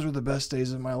days, like those were the best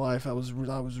days of my life. I was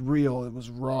real. It was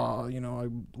raw. I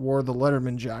wore the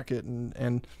Letterman jacket,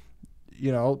 and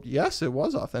yes, it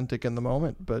was authentic in the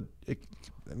moment. But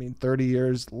 30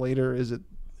 years later, is it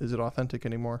authentic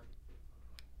anymore?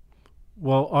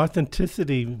 Well,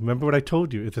 authenticity. Remember what I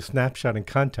told you? It's a snapshot in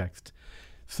context.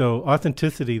 So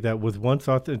authenticity that was once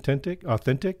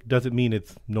authentic doesn't mean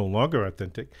it's no longer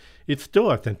authentic. It's still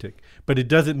authentic, but it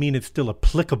doesn't mean it's still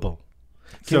applicable.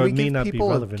 So it may not be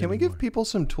relevant Can we give people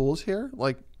some tools here?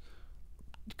 Like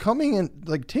coming in,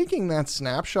 like taking that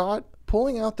snapshot,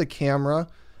 pulling out the camera,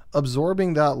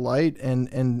 absorbing that light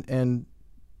and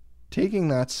taking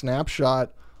that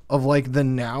snapshot of like the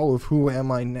now of who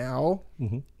am I now.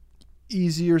 Mm-hmm.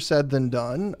 Easier said than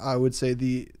done. I would say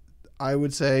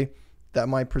that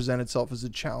might present itself as a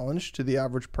challenge to the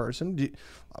average person.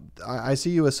 I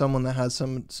see you as someone that has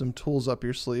some tools up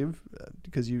your sleeve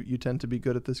because you tend to be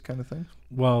good at this kind of thing.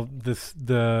 Well,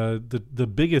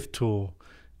 the biggest tool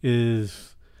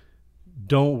is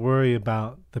don't worry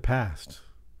about the past.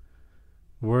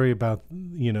 Worry about,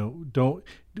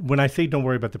 when I say don't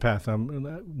worry about the past,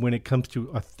 when it comes to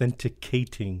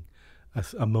authenticating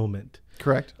a moment.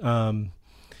 Correct.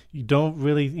 You don't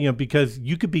really, because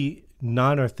you could be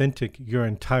non-authentic your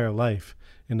entire life,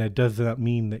 and that does not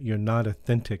mean that you're not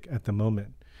authentic at the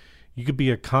moment. You could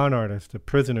be a con artist, a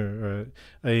prisoner, or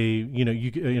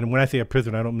when I say a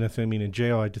prisoner, I don't necessarily mean in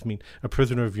jail. I just mean a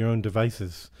prisoner of your own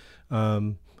devices,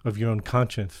 of your own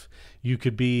conscience. You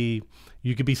could be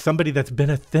somebody that's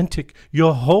been authentic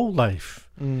your whole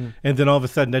life, and then all of a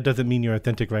sudden that doesn't mean you're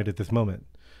authentic right at this moment.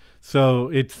 So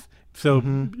it's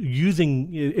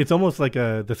almost like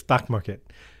the stock market.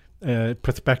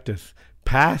 Prospectus.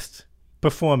 Past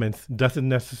performance doesn't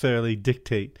necessarily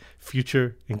dictate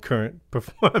future and current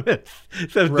performance.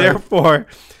 So Therefore,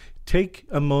 take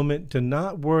a moment to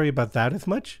not worry about that as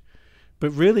much, but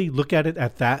really look at it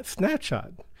at that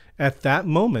snapshot. At that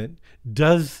moment,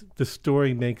 does the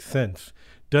story make sense?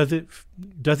 Does it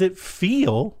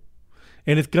feel,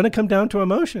 and it's going to come down to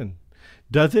emotion,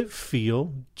 does it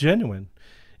feel genuine?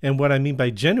 And what I mean by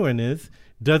genuine is,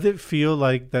 does it feel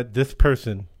like that this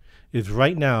person is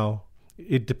right now,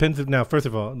 it depends on now, first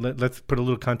of all, let's put a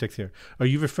little context here. Are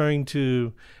you referring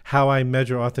to how I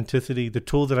measure authenticity, the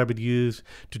tool that I would use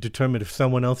to determine if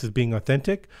someone else is being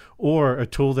authentic, or a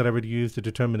tool that I would use to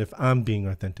determine if I'm being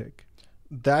authentic?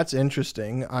 That's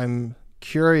interesting. I'm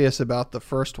curious about the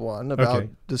first one, about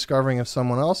discovering if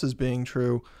someone else is being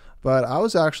true. But I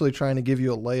was actually trying to give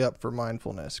you a layup for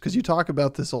mindfulness because you talk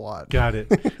about this a lot. Got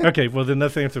it. Okay, well, then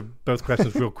let's answer both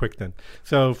questions real quick then.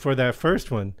 So for that first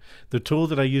one, the tool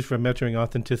that I use for measuring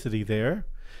authenticity there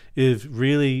is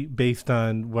really based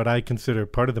on what I consider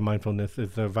part of the mindfulness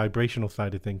is the vibrational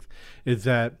side of things, is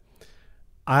that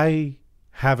I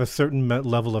have a certain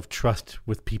level of trust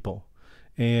with people.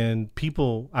 And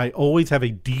people, I always have a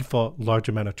default large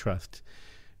amount of trust.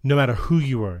 No matter who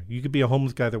you are. You could be a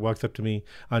homeless guy that walks up to me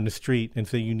on the street and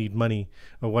say you need money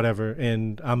or whatever,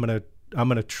 and I'm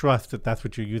gonna trust that that's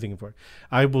what you're using it for.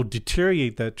 I will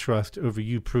deteriorate that trust over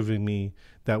you proving me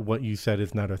that what you said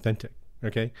is not authentic,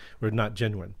 okay, or not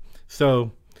genuine.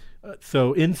 So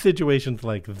in situations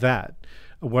like that,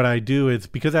 what I do is,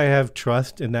 because I have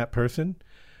trust in that person,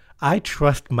 I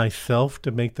trust myself to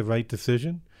make the right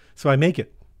decision, so I make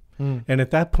it. And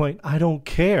at that point, I don't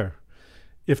care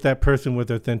if that person was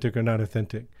authentic or not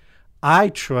authentic. I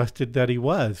trusted that he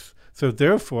was. So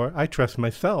therefore, I trust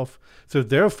myself. So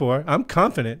therefore, I'm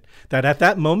confident that at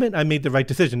that moment, I made the right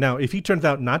decision. Now, if he turns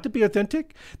out not to be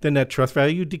authentic, then that trust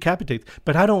value decapitates.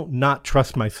 But I don't not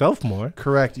trust myself more.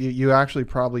 Correct. You actually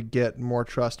probably get more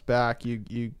trust back.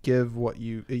 You give what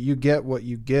you get what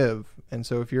you give. And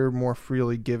so if you're more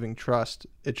freely giving trust,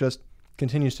 it just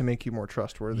continues to make you more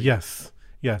trustworthy. Yes.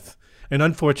 Yes. And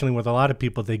unfortunately, with a lot of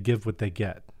people, they give what they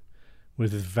get,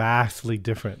 which is vastly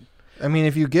different. I mean,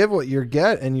 if you give what you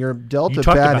get and you're dealt You a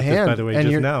talked bad about hand, this, by the way, and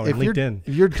just you're, now on LinkedIn.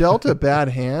 if you're dealt a bad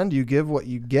hand, you give what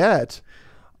you get.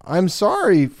 I'm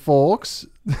sorry, folks.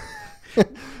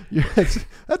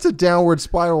 That's a downward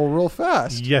spiral real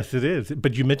fast. Yes, it is.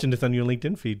 But you mentioned this on your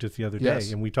LinkedIn feed just the other day,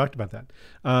 Yes. and we talked about that.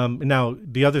 Now,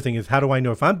 the other thing is, how do I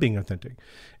know if I'm being authentic?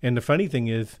 And the funny thing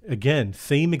is, again,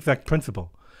 same exact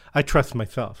principle. I trust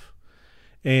myself.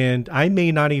 And I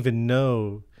may not even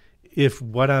know if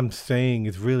what I'm saying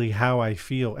is really how I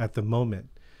feel at the moment.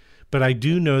 But I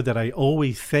do know that I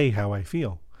always say how I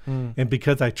feel. And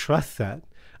because I trust that,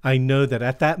 I know that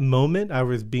at that moment I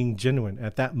was being genuine.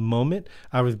 At that moment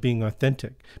I was being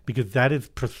authentic, because that is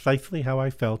precisely how I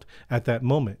felt at that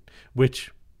moment,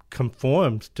 which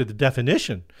conforms to the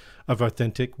definition of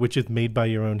authentic, which is made by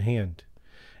your own hand.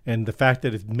 And the fact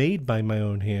that it's made by my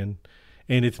own hand,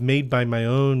 and it's made by my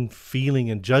own feeling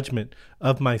and judgment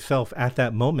of myself at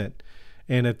that moment,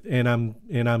 and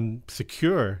I'm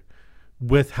secure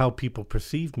with how people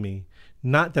perceive me.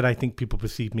 Not that I think people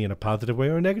perceive me in a positive way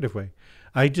or a negative way.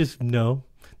 I just know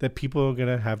that people are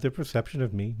going to have their perception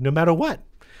of me no matter what,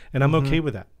 and I'm okay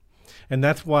with that. And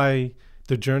that's why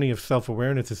the journey of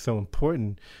self-awareness is so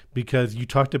important, because you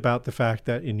talked about the fact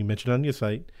that, and you mentioned on your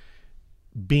site,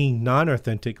 being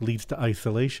non-authentic leads to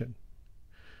isolation.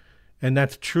 And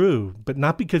that's true, but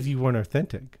not because you weren't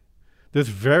authentic. There's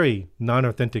very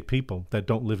non-authentic people that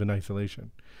don't live in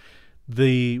isolation.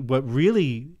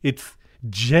 It's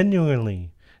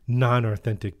genuinely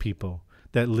non-authentic people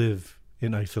that live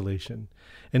in isolation.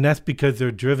 And that's because they're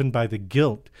driven by the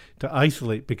guilt to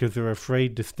isolate, because they're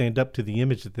afraid to stand up to the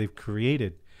image that they've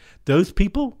created. Those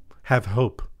people have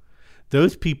hope.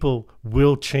 Those people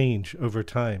will change over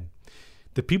time.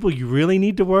 The people you really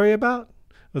need to worry about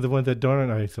are the ones that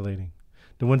aren't isolating,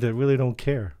 the ones that really don't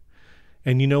care.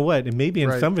 And you know what? And maybe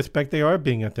in some respect they are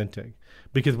being authentic,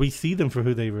 because we see them for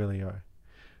who they really are.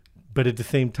 But at the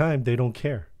same time, they don't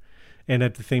care. And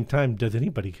at the same time, does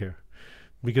anybody care?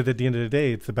 Because at the end of the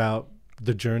day, it's about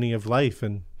the journey of life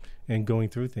and going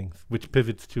through things, which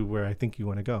pivots to where I think you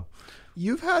want to go.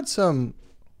 You've had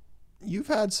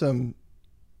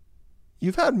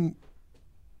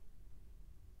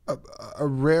a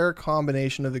rare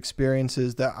combination of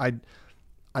experiences that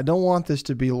I don't want this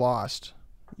to be lost.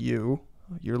 You're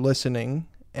listening,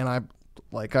 and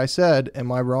like I said,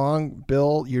 am I wrong,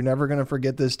 Bill? You're never going to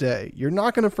forget this day. You're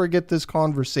not going to forget this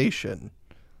conversation.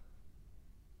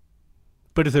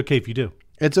 But it's okay if you do.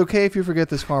 It's okay if you forget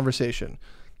this conversation.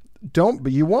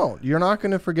 But you won't. You're not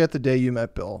going to forget the day you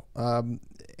met Bill.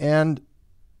 And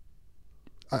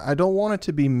I don't want it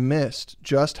to be missed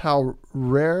just how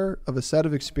rare of a set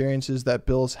of experiences that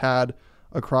Bill's had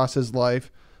across his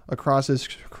life, across his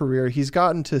career. He's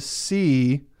gotten to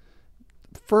see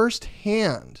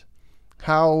firsthand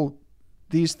how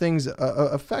these things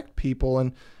affect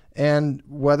people, and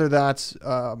whether that's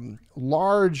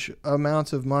large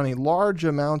amounts of money, large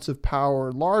amounts of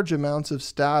power, large amounts of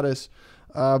status.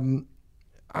 I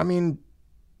mean,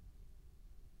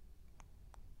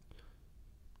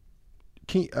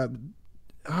 I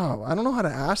don't know how to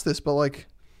ask this, but like,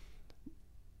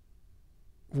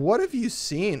 what have you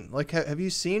seen? Like, have you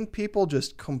seen people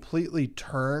just completely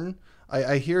turn?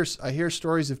 I hear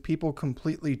stories of people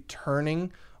completely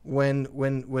turning when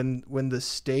the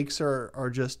stakes are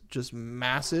just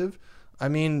massive. I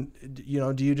mean,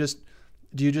 do you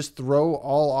just throw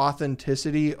all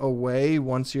authenticity away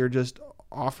once you're just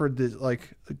offered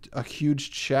like a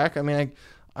huge check? I mean,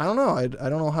 I don't know. I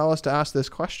don't know how else to ask this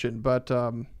question, but I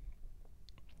don't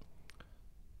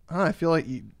know, I feel like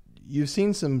you've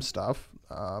seen some stuff.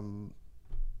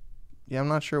 Yeah, I'm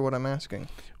not sure what I'm asking.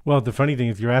 Well, the funny thing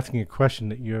is you're asking a question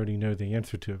that you already know the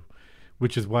answer to,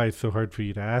 which is why it's so hard for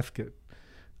you to ask it.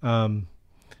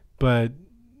 But,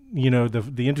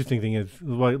 the interesting thing is,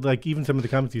 like even some of the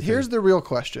comments you said. Here's the real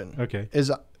question. Okay.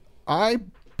 Is I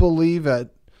believe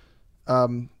at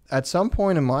some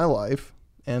point in my life,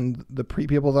 and the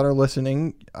people that are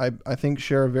listening, I think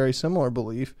share a very similar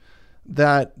belief,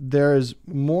 that there's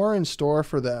more in store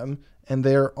for them, and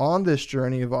they're on this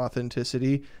journey of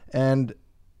authenticity. And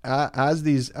as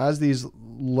these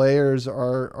layers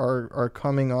are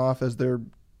coming off, as they're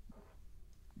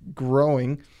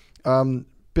growing,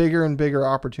 bigger and bigger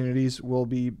opportunities will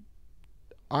be,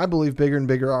 I believe bigger and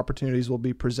bigger opportunities will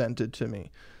be presented to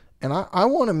me. And I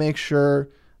want to make sure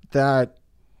that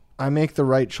I make the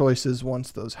right choices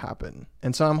once those happen.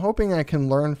 And so I'm hoping I can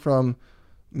learn from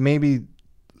maybe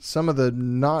some of the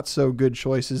not so good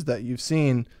choices that you've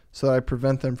seen so that I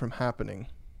prevent them from happening.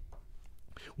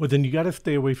 Well, then you got to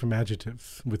stay away from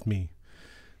adjectives with me,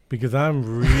 because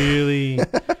I'm really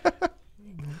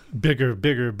bigger,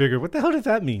 bigger, bigger. What the hell does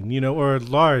that mean? Or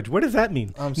large. What does that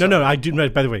mean? No, I do.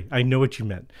 By the way, I know what you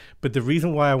meant. But the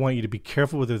reason why I want you to be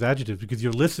careful with those adjectives, because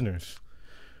your listeners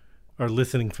are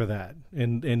listening for that,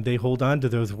 and they hold on to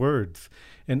those words.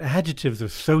 And adjectives are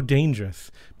so dangerous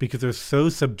because they're so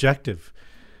subjective.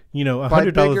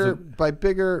 $100. By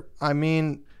bigger, I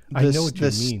mean I know what you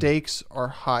the mean. Stakes are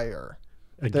higher.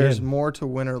 Again, There's more to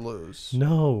win or lose.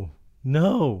 No,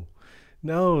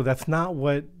 that's not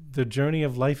what the journey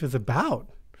of life is about.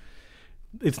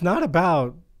 It's not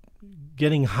about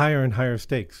getting higher and higher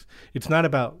stakes. It's not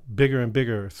about bigger and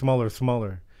bigger,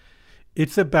 smaller.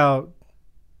 It's about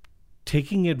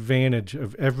taking advantage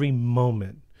of every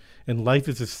moment. And life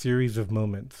is a series of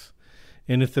moments.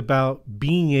 And it's about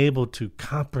being able to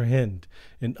comprehend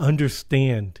and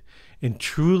understand and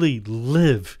truly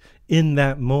live in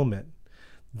that moment.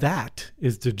 That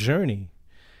is the journey.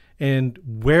 And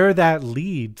where that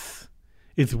leads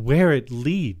is where it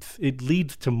leads. It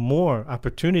leads to more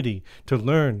opportunity to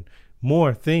learn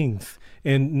more things.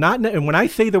 And when I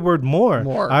say the word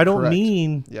more, I don't correct.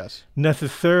 mean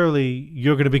necessarily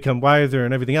you're going to become wiser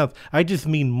and everything else. I just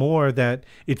mean more that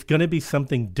it's going to be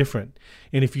something different.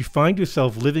 And if you find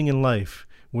yourself living in life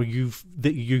where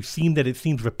you've seen that it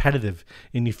seems repetitive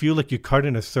and you feel like you're caught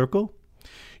in a circle,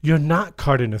 you're not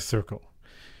caught in a circle.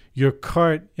 You're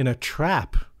caught in a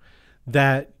trap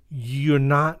that you're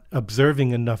not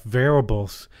observing enough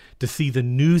variables to see the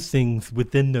new things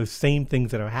within those same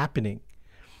things that are happening.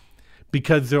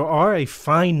 Because there are a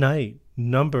finite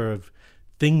number of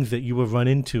things that you will run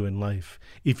into in life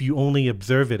if you only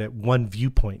observe it at one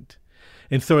viewpoint.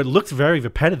 And so it looks very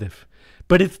repetitive,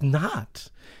 but it's not.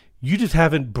 You just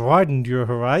haven't broadened your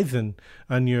horizon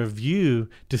on your view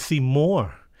to see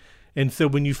more. And so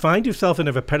when you find yourself in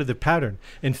a repetitive pattern,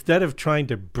 instead of trying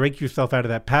to break yourself out of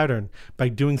that pattern by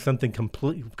doing something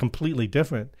completely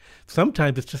different,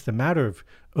 sometimes it's just a matter of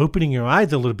opening your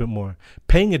eyes a little bit more,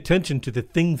 paying attention to the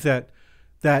things that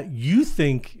you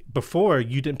think before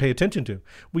you didn't pay attention to.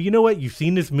 Well, you know what? You've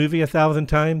seen this movie 1,000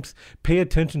 times. Pay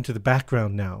attention to the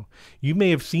background now. You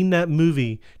may have seen that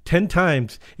movie 10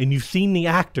 times and you've seen the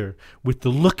actor with the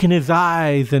look in his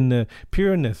eyes and the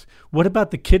pureness. What about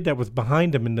the kid that was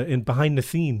behind him in behind the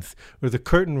scenes, or the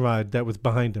curtain rod that was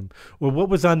behind him, or what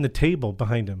was on the table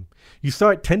behind him? You saw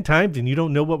it 10 times and you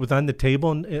don't know what was on the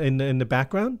table in the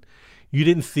background? You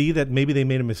didn't see that maybe they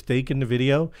made a mistake in the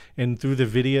video, and through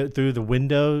the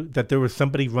window, that there was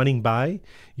somebody running by?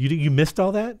 You missed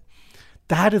all that?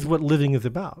 That is what living is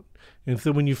about. And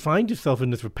so when you find yourself in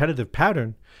this repetitive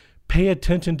pattern, pay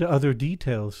attention to other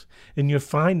details, and you'll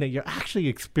find that you're actually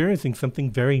experiencing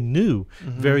something very new,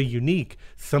 very unique,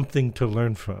 something to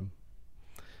learn from.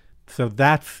 So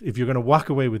that's, if you're going to walk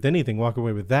away with anything, walk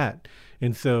away with that.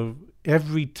 And so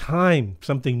every time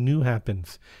something new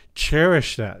happens,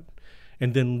 cherish that.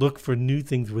 And then look for new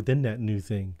things within that new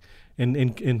thing,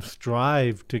 and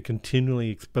strive to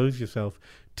continually expose yourself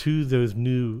to those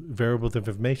new variables of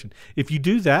information. If you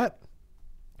do that,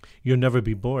 you'll never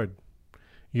be bored.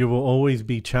 You will always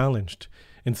be challenged.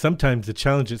 And sometimes the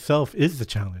challenge itself is the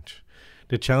challenge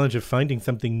of finding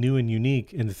something new and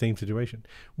unique in the same situation.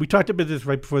 We talked about this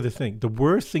right before this thing. The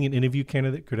worst thing an interview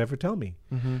candidate could ever tell me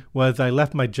was, I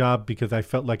left my job because I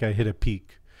felt like I hit a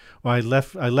peak. Or I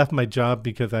left my job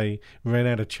because I ran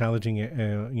out of challenging,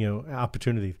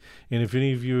 opportunities. And if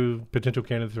any of you potential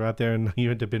candidates are out there and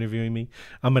you end up interviewing me,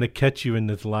 I'm going to catch you in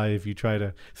this lie if you try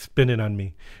to spin it on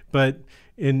me. But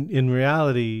in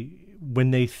reality, when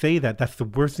they say that, that's the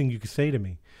worst thing you could say to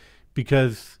me,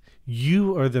 because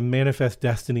you are the manifest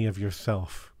destiny of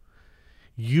yourself.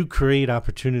 You create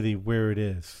opportunity where it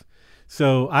is.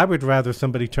 So I would rather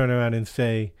somebody turn around and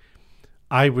say,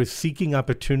 I was seeking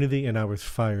opportunity and I was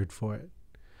fired for it.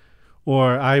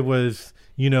 Or I was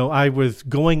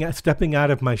stepping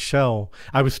out of my shell.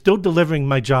 I was still delivering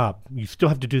my job. You still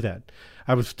have to do that.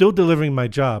 I was still delivering my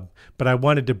job, but I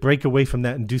wanted to break away from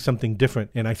that and do something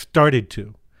different. And I started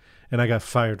to, and I got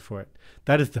fired for it.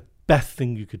 That is the best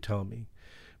thing you could tell me.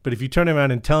 But if you turn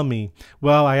around and tell me,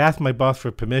 well, I asked my boss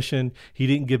for permission, he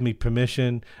didn't give me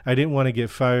permission, I didn't want to get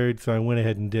fired, so I went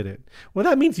ahead and did it. Well,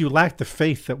 that means you lacked the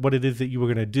faith that what it is that you were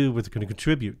going to do was going to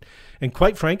contribute. And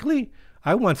quite frankly,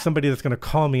 I want somebody that's going to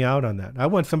call me out on that. I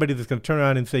want somebody that's going to turn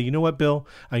around and say, you know what, Bill,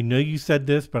 I know you said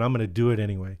this, but I'm going to do it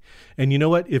anyway. And you know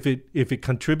what? If it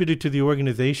contributed to the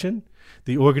organization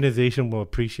will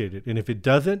appreciate it. And if it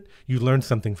doesn't, you learn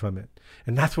something from it.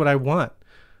 And that's what I want.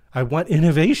 I want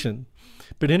innovation.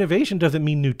 But innovation doesn't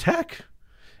mean new tech.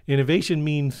 Innovation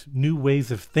means new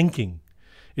ways of thinking.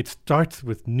 It starts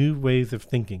with new ways of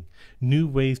thinking, new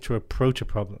ways to approach a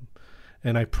problem.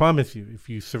 And I promise you, if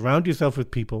you surround yourself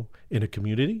with people in a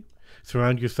community,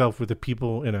 surround yourself with the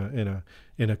people in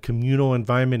a communal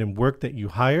environment and work that you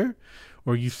hire,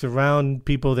 or you surround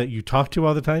people that you talk to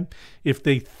all the time, if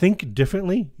they think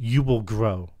differently, you will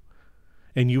grow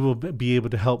and you will be able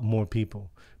to help more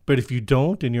people. But if you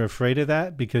don't, and you're afraid of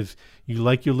that because you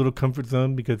like your little comfort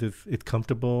zone because it's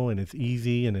comfortable and it's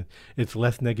easy and it's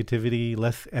less negativity,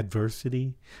 less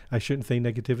adversity. I shouldn't say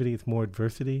negativity, it's more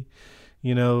adversity.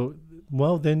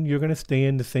 Well, then you're going to stay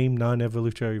in the same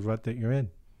non-evolutionary rut that you're in.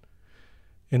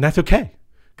 And that's okay,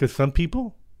 because some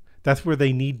people, that's where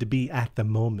they need to be at the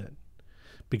moment,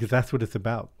 because that's what it's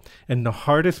about. And the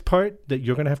hardest part that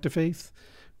you're going to have to face,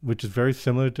 which is very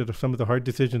similar to some of the hard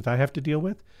decisions I have to deal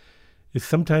with, is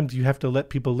sometimes you have to let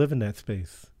people live in that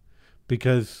space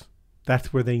because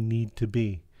that's where they need to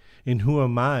be. And who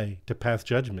am I to pass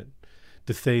judgment,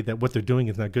 to say that what they're doing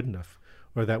is not good enough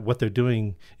or that what they're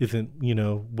doing isn't,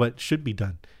 what should be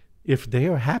done? If they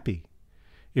are happy,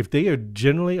 if they are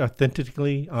generally,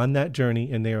 authentically on that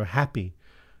journey and they are happy,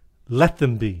 let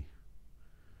them be.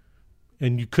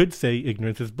 And you could say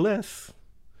ignorance is bliss.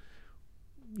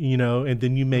 And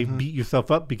then you may beat yourself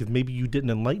up because maybe you didn't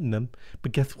enlighten them.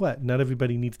 But guess what? Not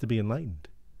everybody needs to be enlightened.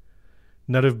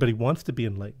 Not everybody wants to be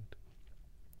enlightened.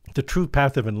 The true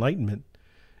path of enlightenment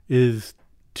is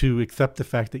to accept the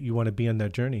fact that you want to be on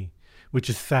that journey, which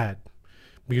is sad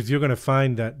because you're going to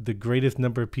find that the greatest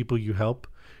number of people you help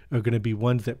are going to be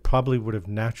ones that probably would have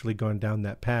naturally gone down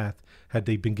that path had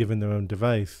they been given their own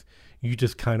device. You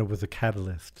just kind of was a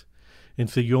catalyst. And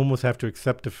so you almost have to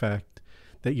accept the fact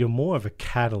that you're more of a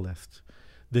catalyst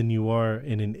than you are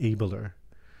an enabler.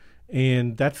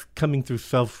 And that's coming through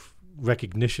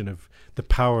self-recognition of the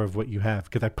power of what you have.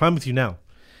 Because I promise you now,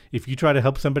 if you try to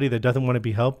help somebody that doesn't want to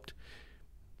be helped,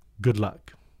 good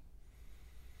luck.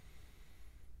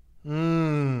 Let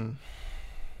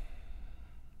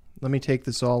me take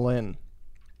this all in.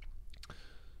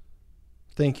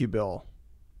 Thank you, Bill.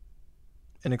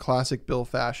 In a classic Bill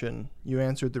fashion, you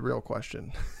answered the real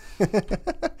question.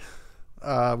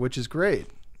 Which is great.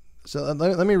 So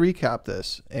let me recap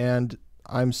this, and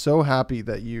I'm so happy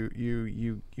that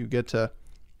you get to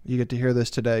hear this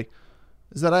today.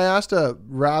 Is that I asked a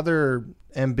rather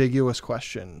ambiguous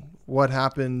question: What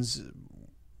happens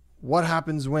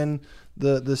when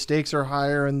the stakes are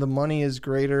higher and the money is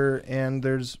greater and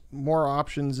there's more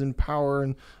options and power?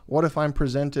 And what if I'm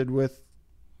presented with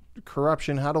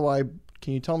corruption?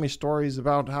 Can you tell me stories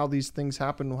about how these things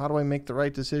happen? How do I make the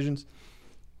right decisions?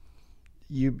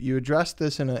 You address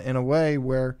this in a way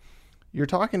where you're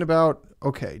talking about,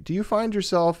 okay, do you find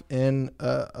yourself in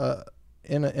a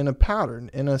pattern,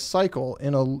 in a cycle,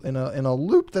 in a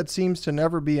loop that seems to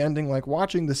never be ending, like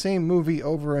watching the same movie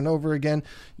over and over again?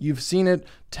 You've seen it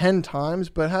 10 times,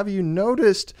 but have you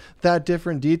noticed that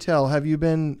different detail? Have you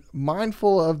been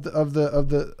mindful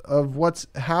of what's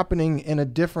happening in a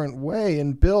different way?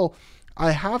 And Bill,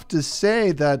 I have to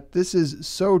say that this is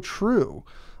so true.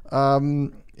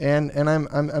 And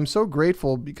I'm so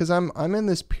grateful because I'm in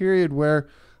this period where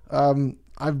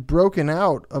I've broken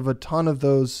out of a ton of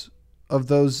those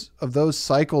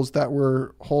cycles that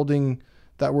were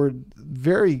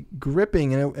very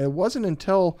gripping, and it wasn't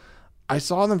until I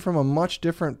saw them from a much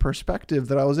different perspective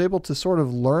that I was able to sort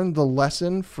of learn the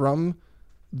lesson from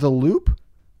the loop,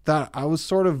 that I was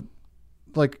sort of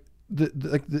like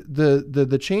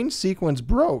the chain sequence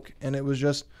broke, and it was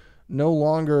just no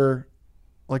longer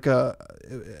like I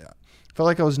felt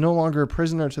like I was no longer a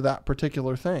prisoner to that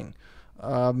particular thing.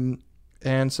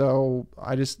 And so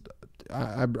I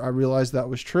realized that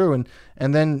was true.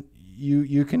 And then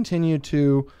you continue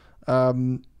to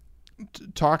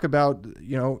talk about,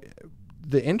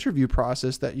 the interview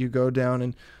process that you go down,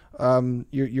 and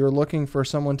you're looking for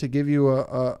someone to give you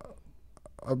a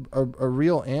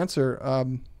real answer.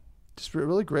 Just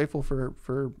really grateful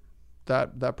for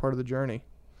that part of the journey.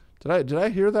 Did I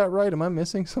hear that right? Am I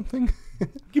missing something?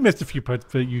 You missed a few parts,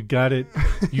 but you got it.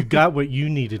 You got what you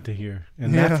needed to hear.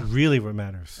 And that's really what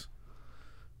matters.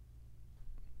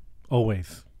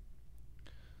 Always.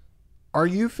 Are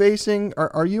you in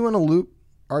a loop?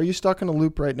 Are you stuck in a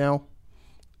loop right now?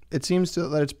 It seems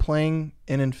that it's playing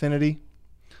in infinity.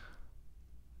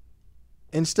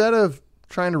 Instead of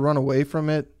trying to run away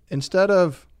from it, instead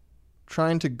of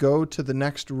trying to go to the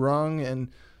next rung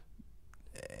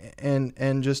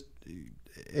and just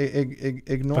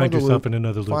ignore find the yourself loop, in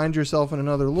another loop. find yourself in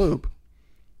another loop.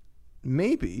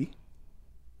 Maybe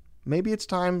it's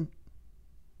time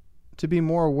to be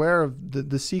more aware of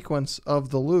the sequence of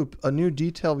the loop, a new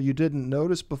detail you didn't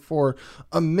notice before,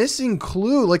 a missing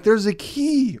clue. Like there's a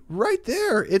key right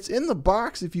there. It's in the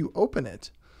box if you open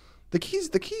it. The key's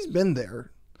been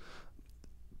there.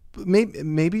 But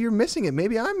maybe you're missing it.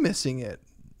 Maybe I'm missing it.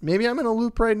 Maybe I'm in a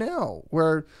loop right now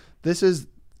where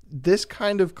this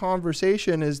kind of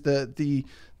conversation is the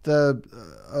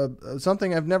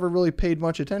something I've never really paid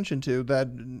much attention to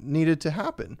that needed to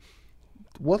happen.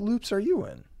 What loops are you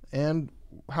in? And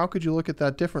how could you look at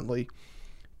that differently?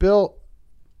 Bill,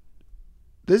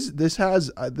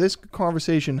 this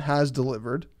conversation has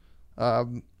delivered.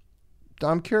 I'm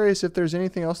curious if there's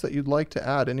anything else that you'd like to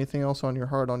add, anything else on your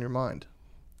heart, on your mind.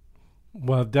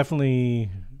 Well, definitely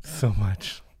so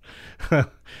much. I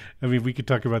mean, we could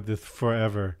talk about this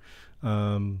forever.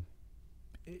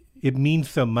 It means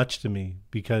so much to me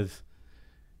because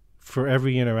for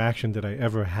every interaction that I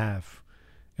ever have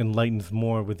enlightens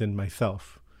more within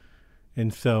myself.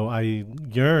 And so I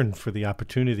yearn for the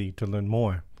opportunity to learn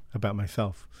more about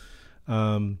myself.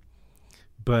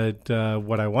 But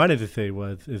what I wanted to say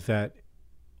is that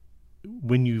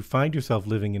when you find yourself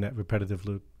living in that repetitive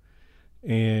loop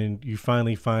and you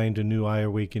finally find a new eye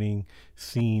awakening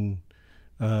scene,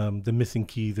 the missing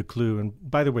key, the clue. And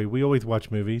by the way, we always watch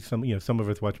movies. Some of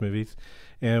us watch movies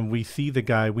and we see the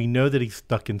guy, we know that he's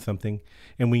stuck in something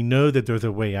and we know that there's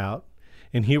a way out.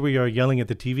 And here we are yelling at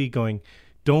the TV going,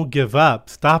 don't give up.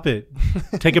 Stop it.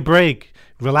 Take a break.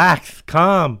 Relax.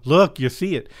 Calm. Look, you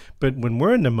see it. But when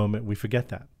we're in the moment, we forget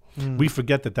that. We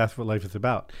forget that that's what life is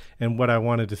about. And what I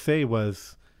wanted to say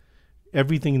was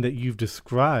everything that you've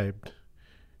described,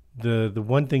 the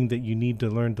one thing that you need to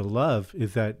learn to love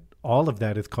is that all of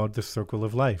that is called the circle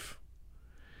of life.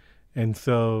 And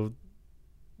so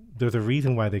there's a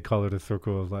reason why they call it a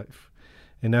circle of life.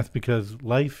 And that's because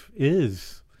life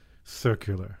is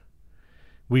circular.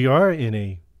 We are in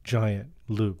a giant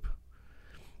loop.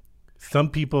 Some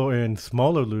people are in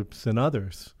smaller loops than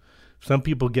others. Some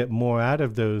people get more out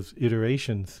of those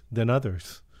iterations than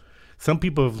others. Some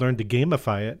people have learned to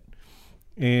gamify it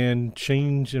and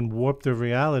change and warp their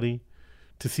reality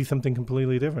to see something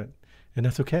completely different. And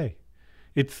that's okay.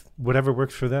 It's whatever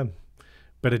works for them.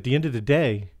 But at the end of the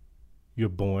day, you're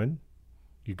born,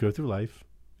 you go through life,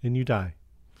 and you die.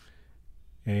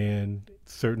 And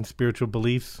certain spiritual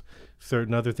beliefs,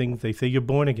 certain other things, they say you're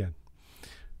born again.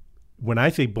 When I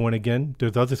say born again,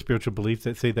 there's other spiritual beliefs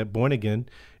that say that born again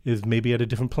is maybe at a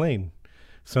different plane.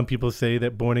 Some people say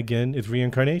that born again is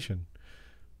reincarnation.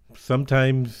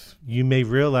 Sometimes you may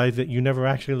realize that you never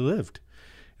actually lived.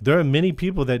 There are many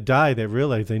people that die that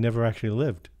realize they never actually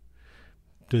lived.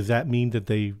 Does that mean that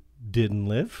they didn't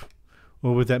live?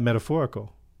 Or was that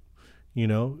metaphorical? I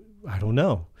don't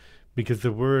know. Because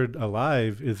the word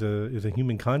alive is a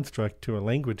human construct to a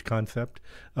language concept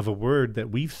of a word that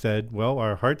we've said, well,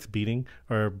 our heart's beating,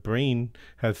 our brain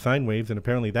has sine waves, and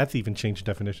apparently that's even changed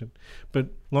definition. But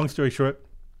long story short,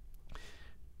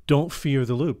 don't fear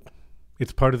the loop.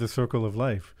 It's part of the circle of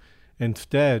life.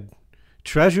 Instead,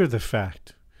 treasure the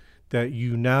fact that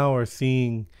you now are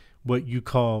seeing what you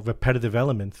call repetitive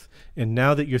elements. And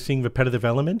now that you're seeing repetitive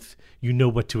elements, you know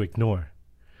what to ignore.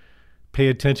 Pay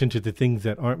attention to the things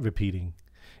that aren't repeating.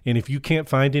 And if you can't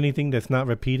find anything that's not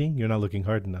repeating, you're not looking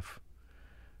hard enough.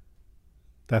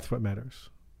 That's what matters.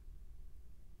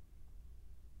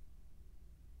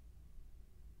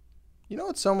 You know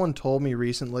what someone told me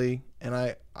recently, and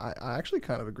I actually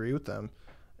kind of agree with them,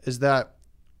 is that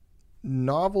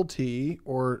novelty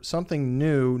or something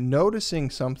new, noticing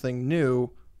something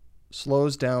new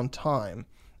slows down time.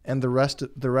 And the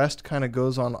rest kind of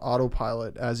goes on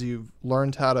autopilot as you've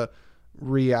learned how to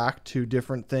react to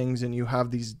different things and you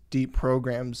have these deep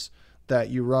programs that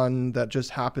you run that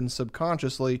just happen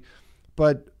subconsciously.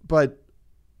 But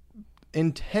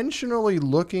intentionally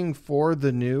looking for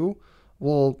the new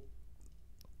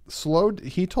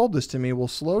he told this to me, will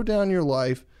slow down your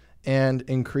life and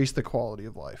increase the quality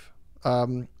of life.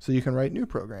 So you can write new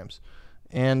programs.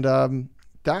 And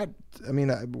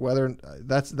whether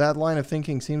that's that line of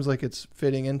thinking seems like it's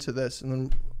fitting into this. And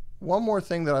then one more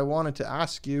thing that I wanted to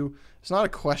ask you, it's not a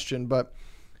question, but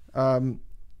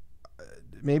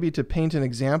maybe to paint an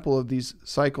example of these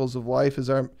cycles of life, is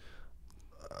a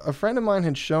friend of mine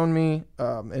had shown me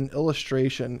an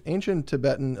illustration, ancient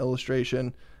Tibetan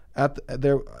illustration. I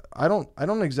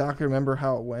don't exactly remember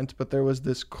how it went, but there was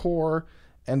this core,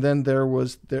 and then there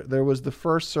was the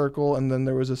first circle, and then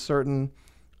there was a certain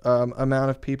amount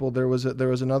of people. There was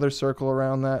another circle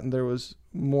around that, and there was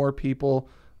more people,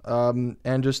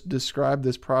 and just described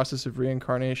this process of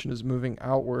reincarnation as moving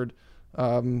outward.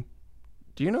 Do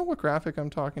you know what graphic I'm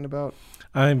talking about?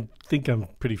 I think I'm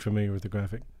pretty familiar with the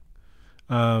graphic.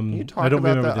 Can you talk I don't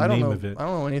about remember that? the name of it. I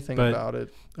don't know anything about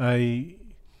it.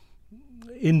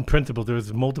 In principle,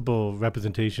 there's multiple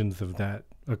representations of that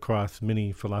across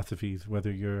many philosophies,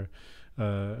 whether you're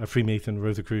a Freemason,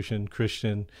 Rosicrucian,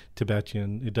 Christian,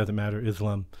 Tibetan, it doesn't matter,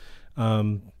 Islam.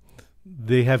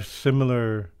 They have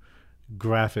similar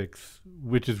graphics,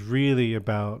 which is really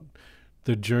about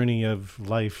the journey of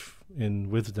life in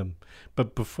wisdom.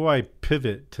 But before I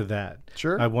pivot to that,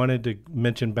 sure, I wanted to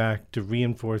mention back to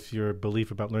reinforce your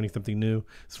belief about learning something new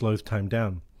slows time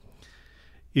down.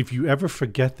 If you ever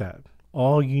forget that,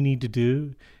 all you need to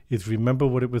do is remember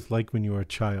what it was like when you were a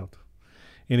child.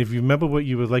 And if you remember what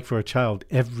you were like for a child,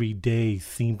 every day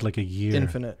seemed like a year.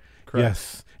 Infinite. Correct.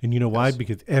 Yes. And you know why?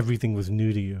 Because everything was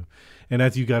new to you. And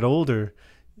as you got older,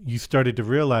 you started to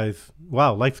realize,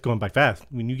 wow, life's going by fast.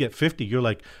 When you get 50, you're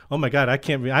like, oh my God,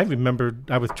 I remember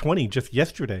I was 20 just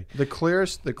yesterday. The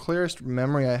clearest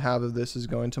memory I have of this is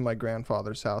going to my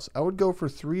grandfather's house. I would go for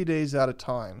 3 days at a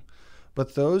time.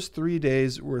 But those 3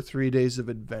 days were 3 days of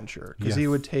adventure because he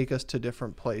would take us to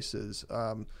different places.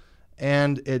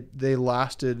 And they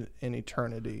lasted an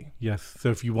eternity. Yes. So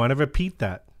if you want to repeat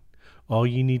that, all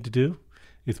you need to do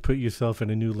is put yourself in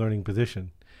a new learning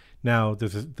position. Now,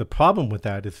 the problem with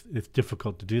that is it's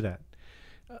difficult to do that.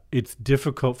 It's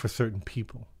difficult for certain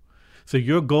people. So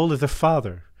your goal as a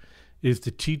father is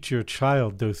to teach your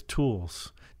child those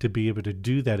tools to be able to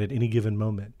do that at any given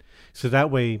moment. So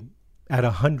that way, at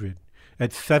 100,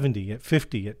 at 70, at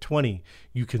 50, at 20,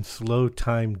 you can slow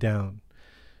time down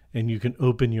and you can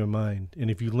open your mind.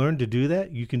 And if you learn to do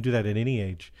that, you can do that at any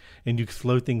age. And you can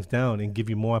slow things down and give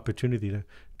you more opportunity to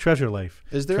treasure life.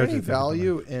 Is there any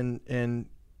value in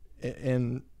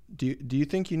do you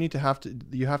think you have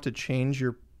to change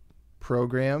your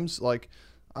programs? Like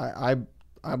I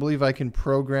believe I can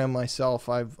program myself.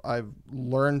 I've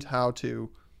learned how to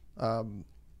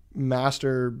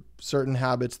master certain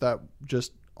habits that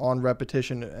just on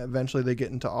repetition, eventually they get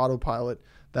into autopilot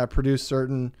that produce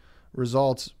certain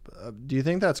results. Do you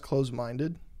think that's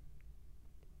closed-minded?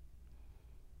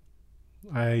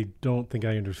 I don't think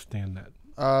I understand that.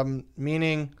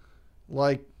 Meaning,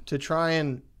 like to try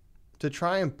and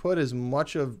put as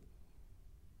much of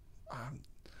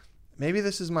maybe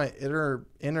this is my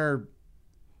inner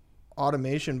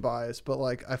automation bias, but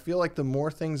like I feel like the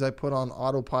more things I put on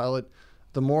autopilot,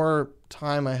 the more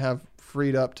time I have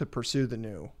freed up to pursue the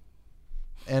new.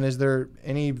 And is there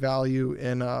any value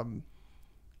in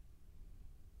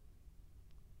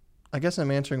I guess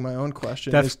I'm answering my own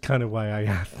question. That's kind of why I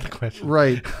asked the question.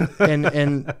 Right.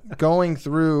 and going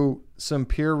through some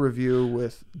peer review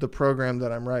with the program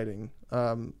that I'm writing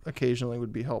occasionally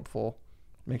would be helpful.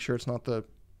 Make sure it's not the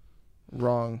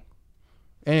wrong.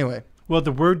 Anyway. Well,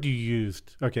 the word you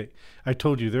used, okay, I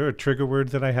told you there are trigger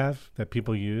words that I have that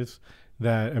people use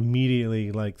that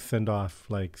immediately like send off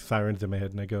like sirens in my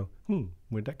head, and I go,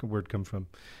 where'd that word come from?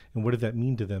 And what does that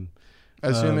mean to them? I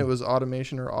assume it was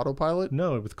automation or autopilot?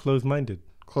 No, it was closed-minded.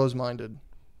 Closed-minded.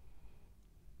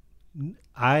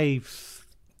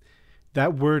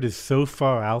 That word is so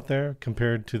far out there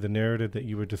compared to the narrative that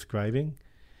you were describing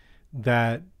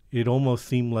that it almost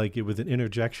seemed like it was an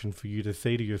interjection for you to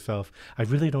say to yourself, I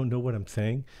really don't know what I'm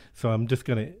saying, so I'm just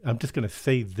gonna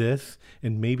say this,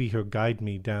 and maybe he'll guide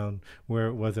me down where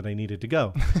it was that I needed to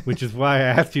go, which is why I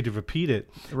asked you to repeat it,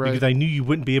 right. Because I knew you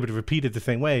wouldn't be able to repeat it the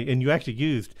same way, and you actually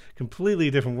used completely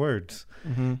different words,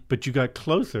 but you got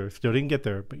closer. Still didn't get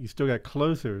there, but you still got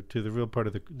closer to the real part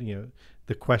of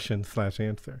the question /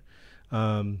 answer.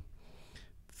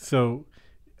 So.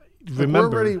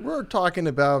 Remember, we're talking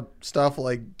about stuff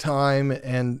like time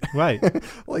and right.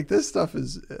 Like this stuff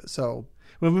is so.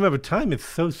 Well, remember, time is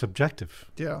so subjective.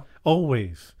 Yeah.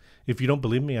 Always. If you don't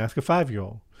believe me, ask a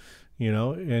 5-year-old.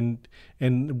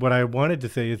 And what I wanted to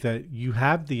say is that you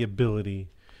have the ability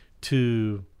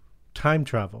to time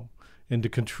travel and to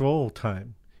control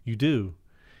time. You do.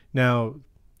 Now,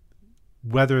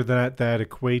 whether that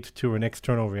equates to an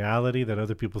external reality that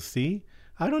other people see,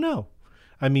 I don't know.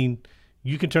 I mean.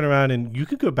 You can turn around and you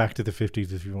could go back to the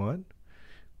 50s if you want.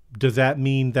 Does that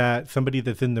mean that somebody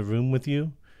that's in the room with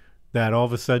you, that all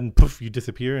of a sudden, poof, you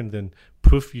disappear and then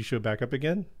poof, you show back up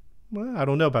again? Well, I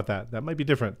don't know about that. That might be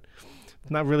different.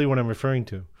 It's not really what I'm referring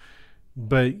to.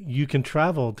 But you can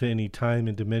travel to any time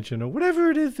and dimension or whatever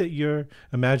it is that your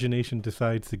imagination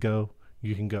decides to go,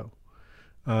 you can go.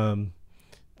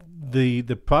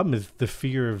 The problem is the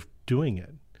fear of doing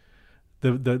it.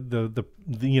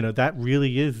 That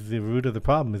really is the root of the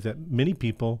problem, is that many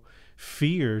people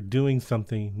fear doing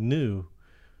something new,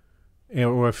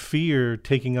 or fear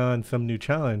taking on some new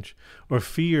challenge, or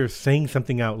fear saying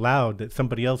something out loud that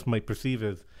somebody else might perceive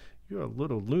as, you're a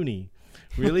little loony.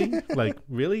 Really? Like,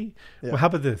 really? Yeah. Well, how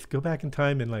about this? Go back in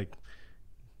time and like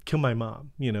kill my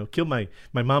mom, kill my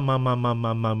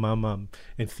mom,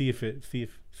 and see if it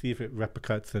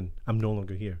repercuts and I'm no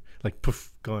longer here. Like,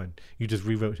 poof, gone. You just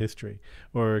rewrote history.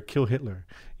 Or kill Hitler,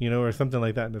 or something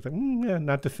like that. And it's like, yeah,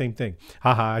 not the same thing.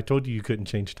 Haha, I told you couldn't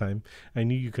change time. I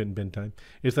knew you couldn't bend time.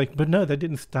 It's like, but no, that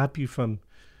didn't stop you from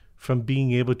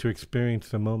being able to experience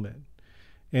the moment.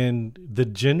 And the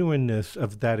genuineness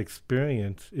of that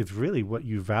experience is really what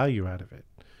you value out of it,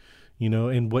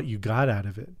 and what you got out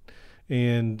of it.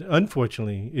 And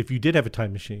unfortunately, if you did have a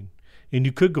time machine and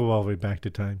you could go all the way back to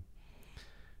time,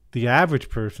 the average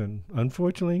person,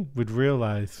 unfortunately, would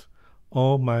realize,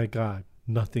 oh my God,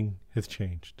 nothing has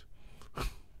changed.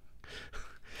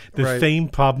 The same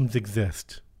problems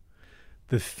exist.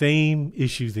 The same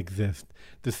issues exist.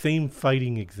 The same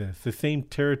fighting exists. The same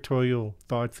territorial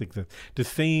thoughts exist. The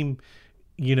same,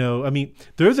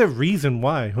 there's a reason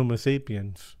why Homo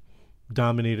sapiens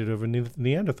dominated over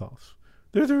Neanderthals.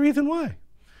 There's a reason why.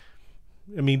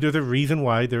 There's a reason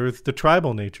why there's the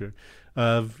tribal nature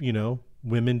of,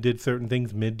 women did certain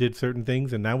things, men did certain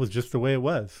things, and that was just the way it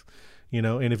was,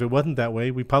 and if it wasn't that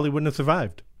way, we probably wouldn't have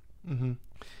survived. Mm-hmm.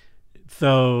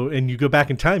 So, and you go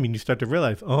back in time and you start to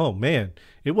realize, oh man,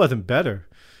 it wasn't better.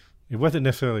 It wasn't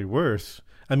necessarily worse.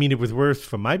 It was worse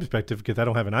from my perspective because I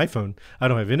don't have an iPhone. I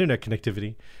don't have internet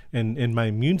connectivity, and my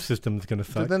immune system is going to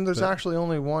suck. But then there's actually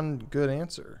only one good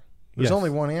answer. There's only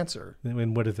one answer.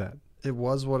 And what is that? It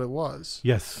was what it was.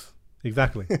 Yes,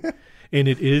 exactly. And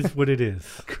it is what it is.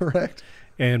 Correct.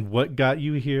 And what got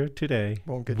you here today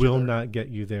will not get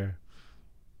you there.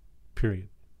 Period.